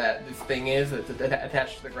whatever this thing is that's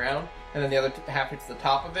attached to the ground, and then the other half hits the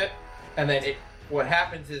top of it, and then what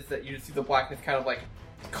happens is that you just see the blackness kind of like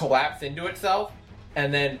collapse into itself,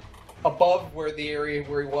 and then above where the area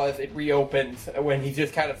where he was, it reopens when he's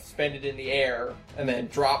just kind of suspended in the air, and then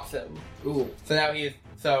it drops him. Ooh. So now he's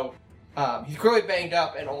clearly banged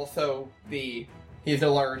up, and also he is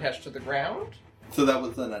no longer attached to the ground. So that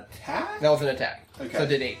was an attack? That was an attack. Okay. So it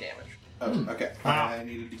did 8 damage. Oh, okay. Wow. I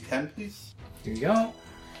need a D10, please. Here you go.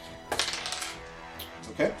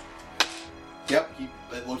 Okay. Yep,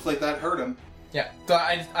 it looks like that hurt him. Yeah. So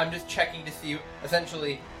I'm just checking to see.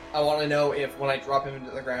 Essentially, I want to know if when I drop him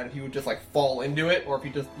into the ground, if he would just like fall into it, or if he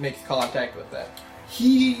just makes contact with it.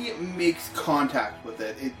 He makes contact with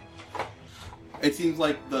it. It seems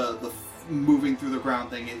like the moving through the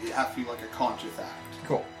ground thing, it has to be like a conscious act.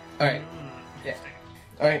 Cool. All right. Yeah.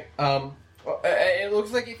 All right. It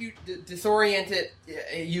looks like if you disorient it,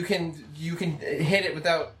 you can hit it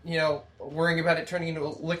without worrying about it turning into a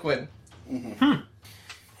liquid.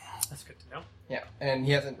 That's good to know. Yeah, and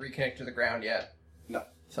he hasn't reconnected to the ground yet. No.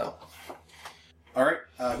 So All right.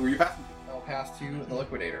 Who are you passing to? I'll pass to the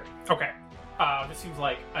liquidator. Okay. This seems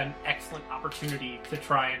like an excellent opportunity to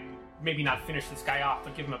try and maybe not finish this guy off,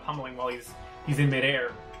 but give him a pummeling while he's in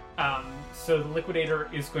midair. So the liquidator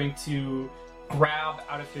is going to grab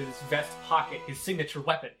out of his vest pocket his signature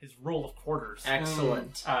weapon, his roll of quarters.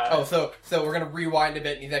 Excellent. So we're gonna rewind a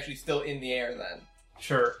bit, and he's actually still in the air then.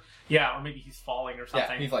 Sure. Yeah, or maybe he's falling or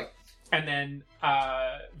something. Yeah, he's like, And then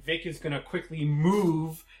Vic is going to quickly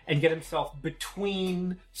move and get himself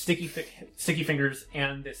between Sticky Fingers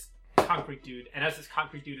and this concrete dude. And as this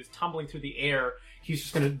concrete dude is tumbling through the air, he's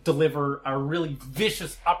just going to deliver a really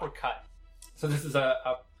vicious uppercut. So this is an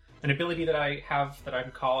ability that I have that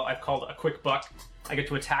I've called a quick buck. I get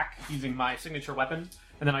to attack using my signature weapon,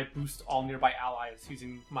 and then I boost all nearby allies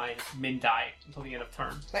using my min die until the end of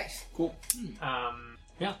turn. nice. Cool.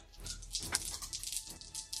 Yeah.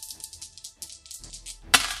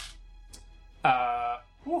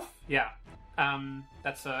 Yeah.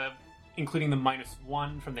 That's including the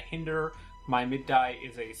 -1 from the hinder. My mid die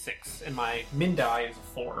is a 6, and my min die is a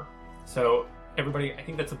 4. So everybody, I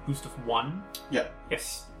think that's a boost of 1. Yeah.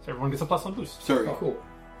 Yes. So everyone gets a +1 boost. Sorry. Oh, cool.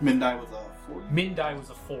 Mindai was a 4. Min die was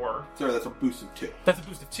a 4. Sorry, that's a boost of 2. That's a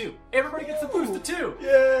boost of 2. Everybody gets a boost of 2,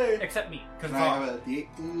 Yay! except me, because Can it's I all, have a D8,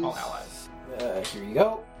 please? all allies. Here you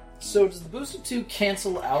go. So does the boost of 2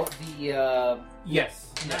 cancel out the? Yes.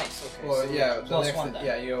 Nice. Okay. Well, so yeah, the plus next, 1 then.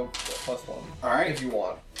 yeah, you go +1 All right. if you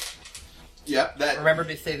want. Yep. That. Remember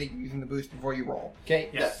to say that you're using the boost before you roll. Okay.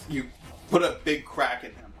 Yes. You put a big crack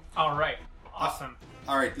in him. All right. Awesome.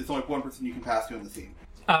 All right. There's only one person you can pass to in the scene.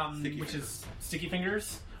 Which is Sticky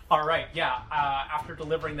Fingers. All right, yeah. After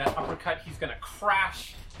delivering that uppercut, he's gonna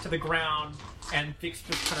crash to the ground, and Vic's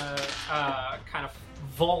just gonna kind of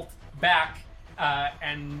vault back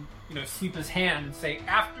and sweep his hand and say,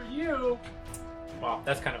 "After you." Well,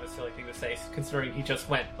 that's kind of a silly thing to say, considering he just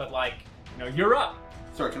went. But you're up.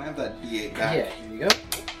 Sorry, can I have that D8 back? Yeah. Here you go.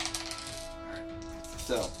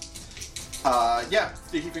 So, yeah,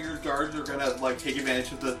 Sticky Fingers guards are gonna take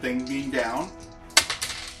advantage of the thing being down.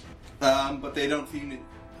 But they don't seem to,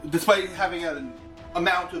 despite having an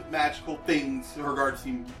amount of magical things, her guards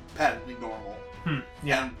seem patently normal.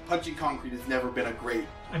 Yeah. And punching concrete has never been a great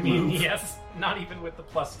I mean, move. yes, not even with the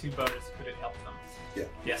 +2 bonus could it help them. Yeah.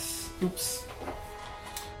 Yes. Oops.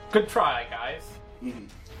 Good try, guys. Mhm.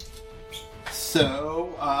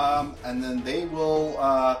 So, and then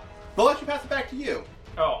they'll let you pass it back to you.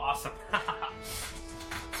 Oh, awesome.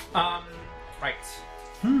 Right.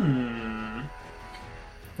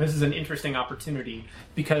 This is an interesting opportunity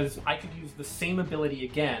because I could use the same ability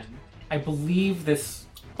again. I believe this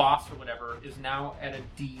boss or whatever is now at a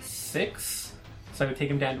D6, so I would take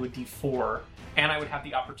him down to a D4, and I would have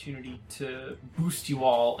the opportunity to boost you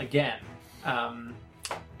all again.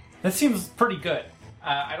 That seems pretty good.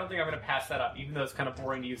 I don't think I'm going to pass that up, even though it's kind of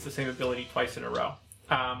boring to use the same ability twice in a row.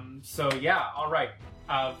 So yeah, all right.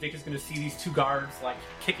 Vic is going to see these two guards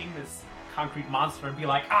kicking this concrete monster and be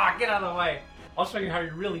like, get out of the way. I'll show you how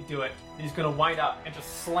you really do it. And he's going to wind up and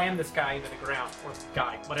just slam this guy into the ground, or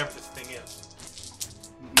guy, whatever this thing is.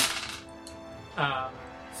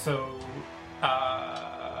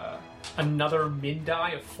 Another min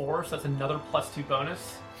die of 4, so that's another +2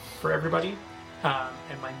 bonus for everybody.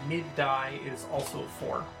 And my mid die is also a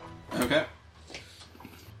 4. Okay.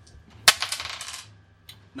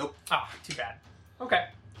 Nope. Too bad. Okay,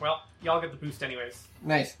 well, y'all get the boost anyways.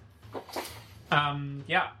 Nice.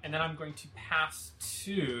 Yeah, and then I'm going to pass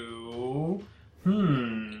to...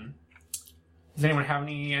 Does anyone have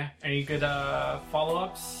any good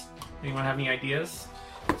follow-ups? Anyone have any ideas?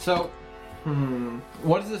 So,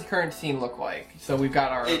 what does this current scene look like? So we've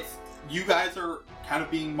got our... You guys are kind of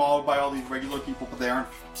being mauled by all these regular people, but they aren't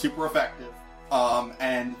super effective.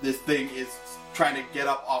 And this thing is trying to get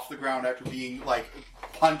up off the ground after being,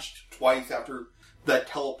 punched twice after that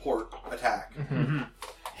teleport attack. Mm-hmm.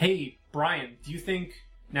 Hey, Brian, do you think,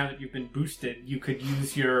 now that you've been boosted, you could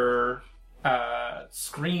use your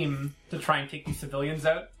scream to try and take these civilians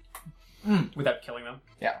out? Without killing them?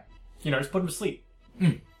 Yeah. Just put them to sleep.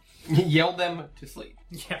 Yell them to sleep.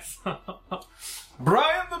 Yes.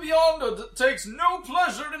 Brian the Beyonder takes no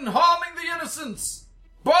pleasure in harming the innocents,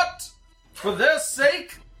 but for their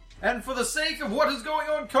sake, and for the sake of what is going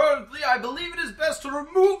on currently, I believe it is best to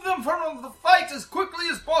remove them from the fight as quickly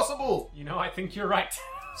as possible. I think you're right.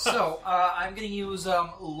 So, I'm going to use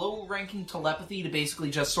low-ranking telepathy to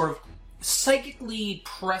basically just sort of psychically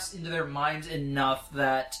press into their minds enough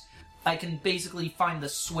that I can basically find the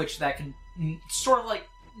switch that can sort of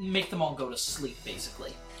make them all go to sleep,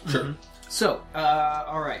 basically. Sure. So,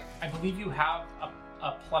 alright. I believe you have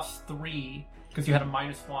a +3 because you had a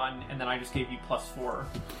 -1, and then I just gave you +4.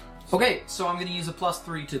 Okay, so I'm going to use a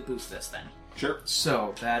 +3 to boost this then. Sure.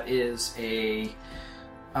 So that is a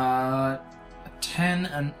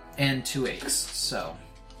 10 and 2 8s. So,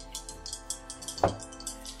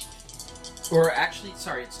 or actually,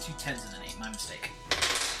 sorry, it's 2 10s and an 8. My mistake.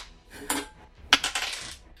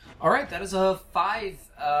 All right, that is a 5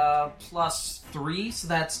 +3, so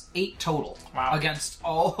that's 8 total. Wow. Against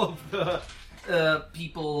all of the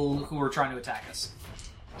people who were trying to attack us.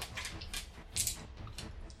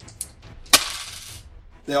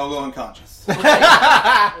 They all go unconscious.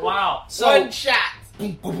 Wow. So, One shot!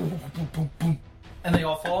 boom, boom, boom, boom, boom, boom, boom, and they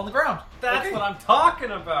all fall on the ground. That's Okay. what I'm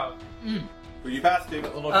talking about. Who you pass to?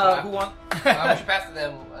 Who wants? We should pass to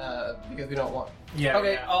them because we don't want. Yeah.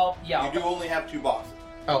 Okay, yeah. You do only have 2 boxes.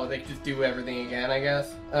 Oh, they could just do everything again, I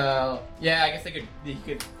guess. Yeah, I guess they could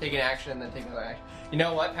take an action and then take another action. You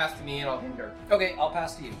know what? Pass to me and I'll hinder. Okay, I'll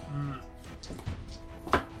pass to you.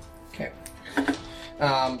 Okay.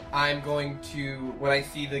 I'm going to, when I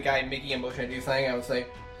see the guy making a motion to do something, I would say,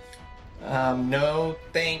 no,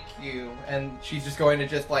 thank you. And she's just going to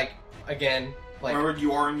just again, Remember,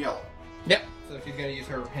 you are in yellow. yep. So she's going to use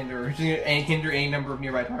her hinder. She's going to hinder any number of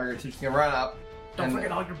nearby targets. So she's going to run up. Don't and-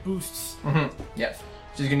 forget all your boosts. Mhm, yes.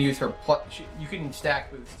 She's going to use her plus. You can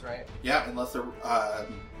stack boosts, right? Yeah, unless they're.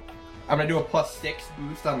 I'm going to do a +6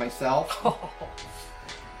 boost on myself.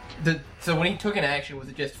 So when he took an action, was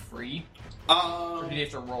it just free? Or did he have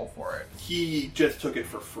to roll for it? He just took it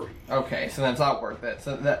for free. Okay, so that's not worth it.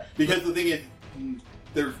 So that Because the thing is,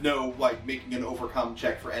 there's no, making an overcome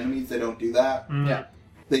check for enemies. They don't do that. yeah.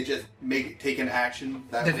 They just take an action.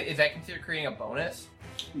 Is that considered creating a bonus?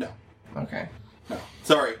 No. Okay. No.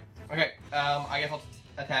 Sorry. Okay. I guess I'll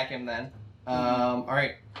attack him then. All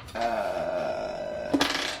right.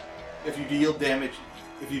 If you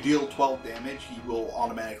deal 12 damage, he will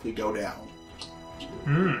automatically go down.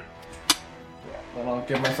 Then I'll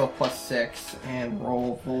give myself +6 and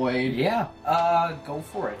roll void. Yeah, go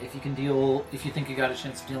for it. If you think you got a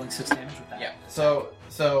chance of dealing 6 damage with that. Yeah. So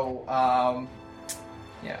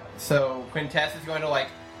Quintess is going to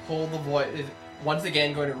pull the void. Is once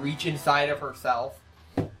again going to reach inside of herself,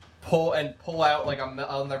 pull out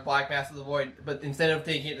on their black mass of the void. But instead of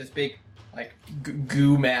taking it this big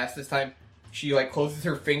goo mass this time, she closes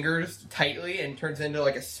her fingers tightly and turns it into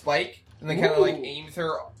a spike, and then kind of aims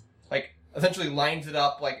her, essentially lines it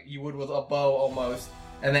up like you would with a bow almost,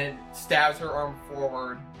 and then stabs her arm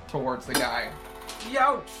forward towards the guy.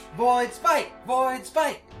 Youch! Void spike! Void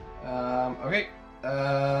spike! Okay.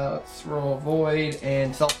 Let's roll void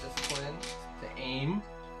and self-discipline to aim.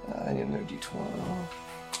 I need another d12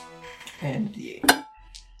 and a d8.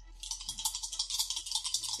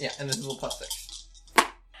 Yeah, and this is a +6.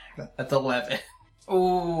 That's 11.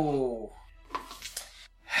 Oh.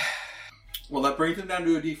 Well, that brings him down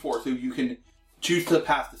to a D4, so you can choose to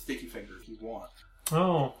pass the sticky finger if you want.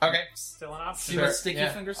 Oh. Okay. Still an option. See what sticky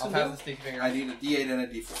fingers I'll can pass do? the sticky finger. I need a D8 and a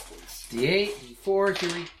D4, please. D8, D4,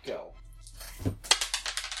 here we go.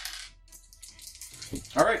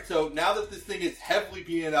 Alright, so now that this thing is heavily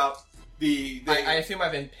beaten up, I assume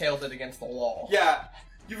I've impaled it against the wall. Yeah,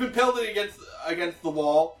 you've impaled it against the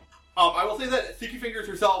wall. I will say that Sticky Fingers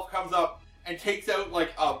herself comes up and takes out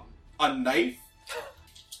a knife.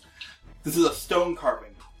 This is a stone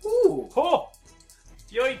carving. Ooh. Oh!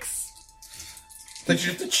 Yikes! That's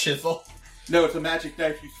just a chisel. No, it's a magic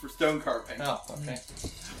knife used for stone carving. Oh, okay.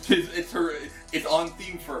 It's on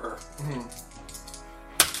theme for her. Mhm.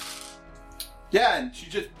 Yeah, and she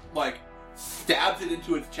just stabs it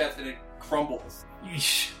into its chest and it crumbles.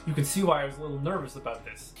 Yeesh. You can see why I was a little nervous about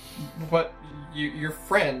this. But you're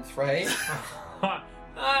friends, right?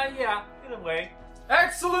 Yeah, in a way.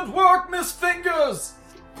 Excellent work, Miss Fingers!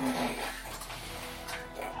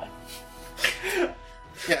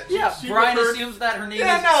 Yeah, she Brian referred- assumes that her name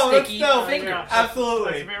Yeah, is no, Sticky no, Fingers. yeah.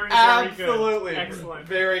 Absolutely. That's very, very Absolutely. good. Excellent.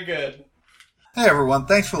 Very good. Hey everyone,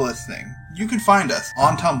 thanks for listening. You can find us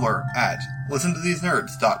on Tumblr at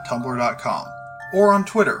listentothesenerds.tumblr.com or on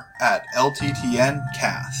Twitter at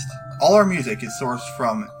LTTNcast. All our music is sourced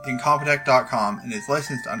from Incompetech.com and is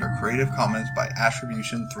licensed under Creative Commons by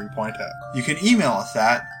Attribution 3.0. You can email us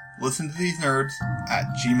at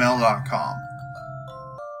listentothesenerds@gmail.com.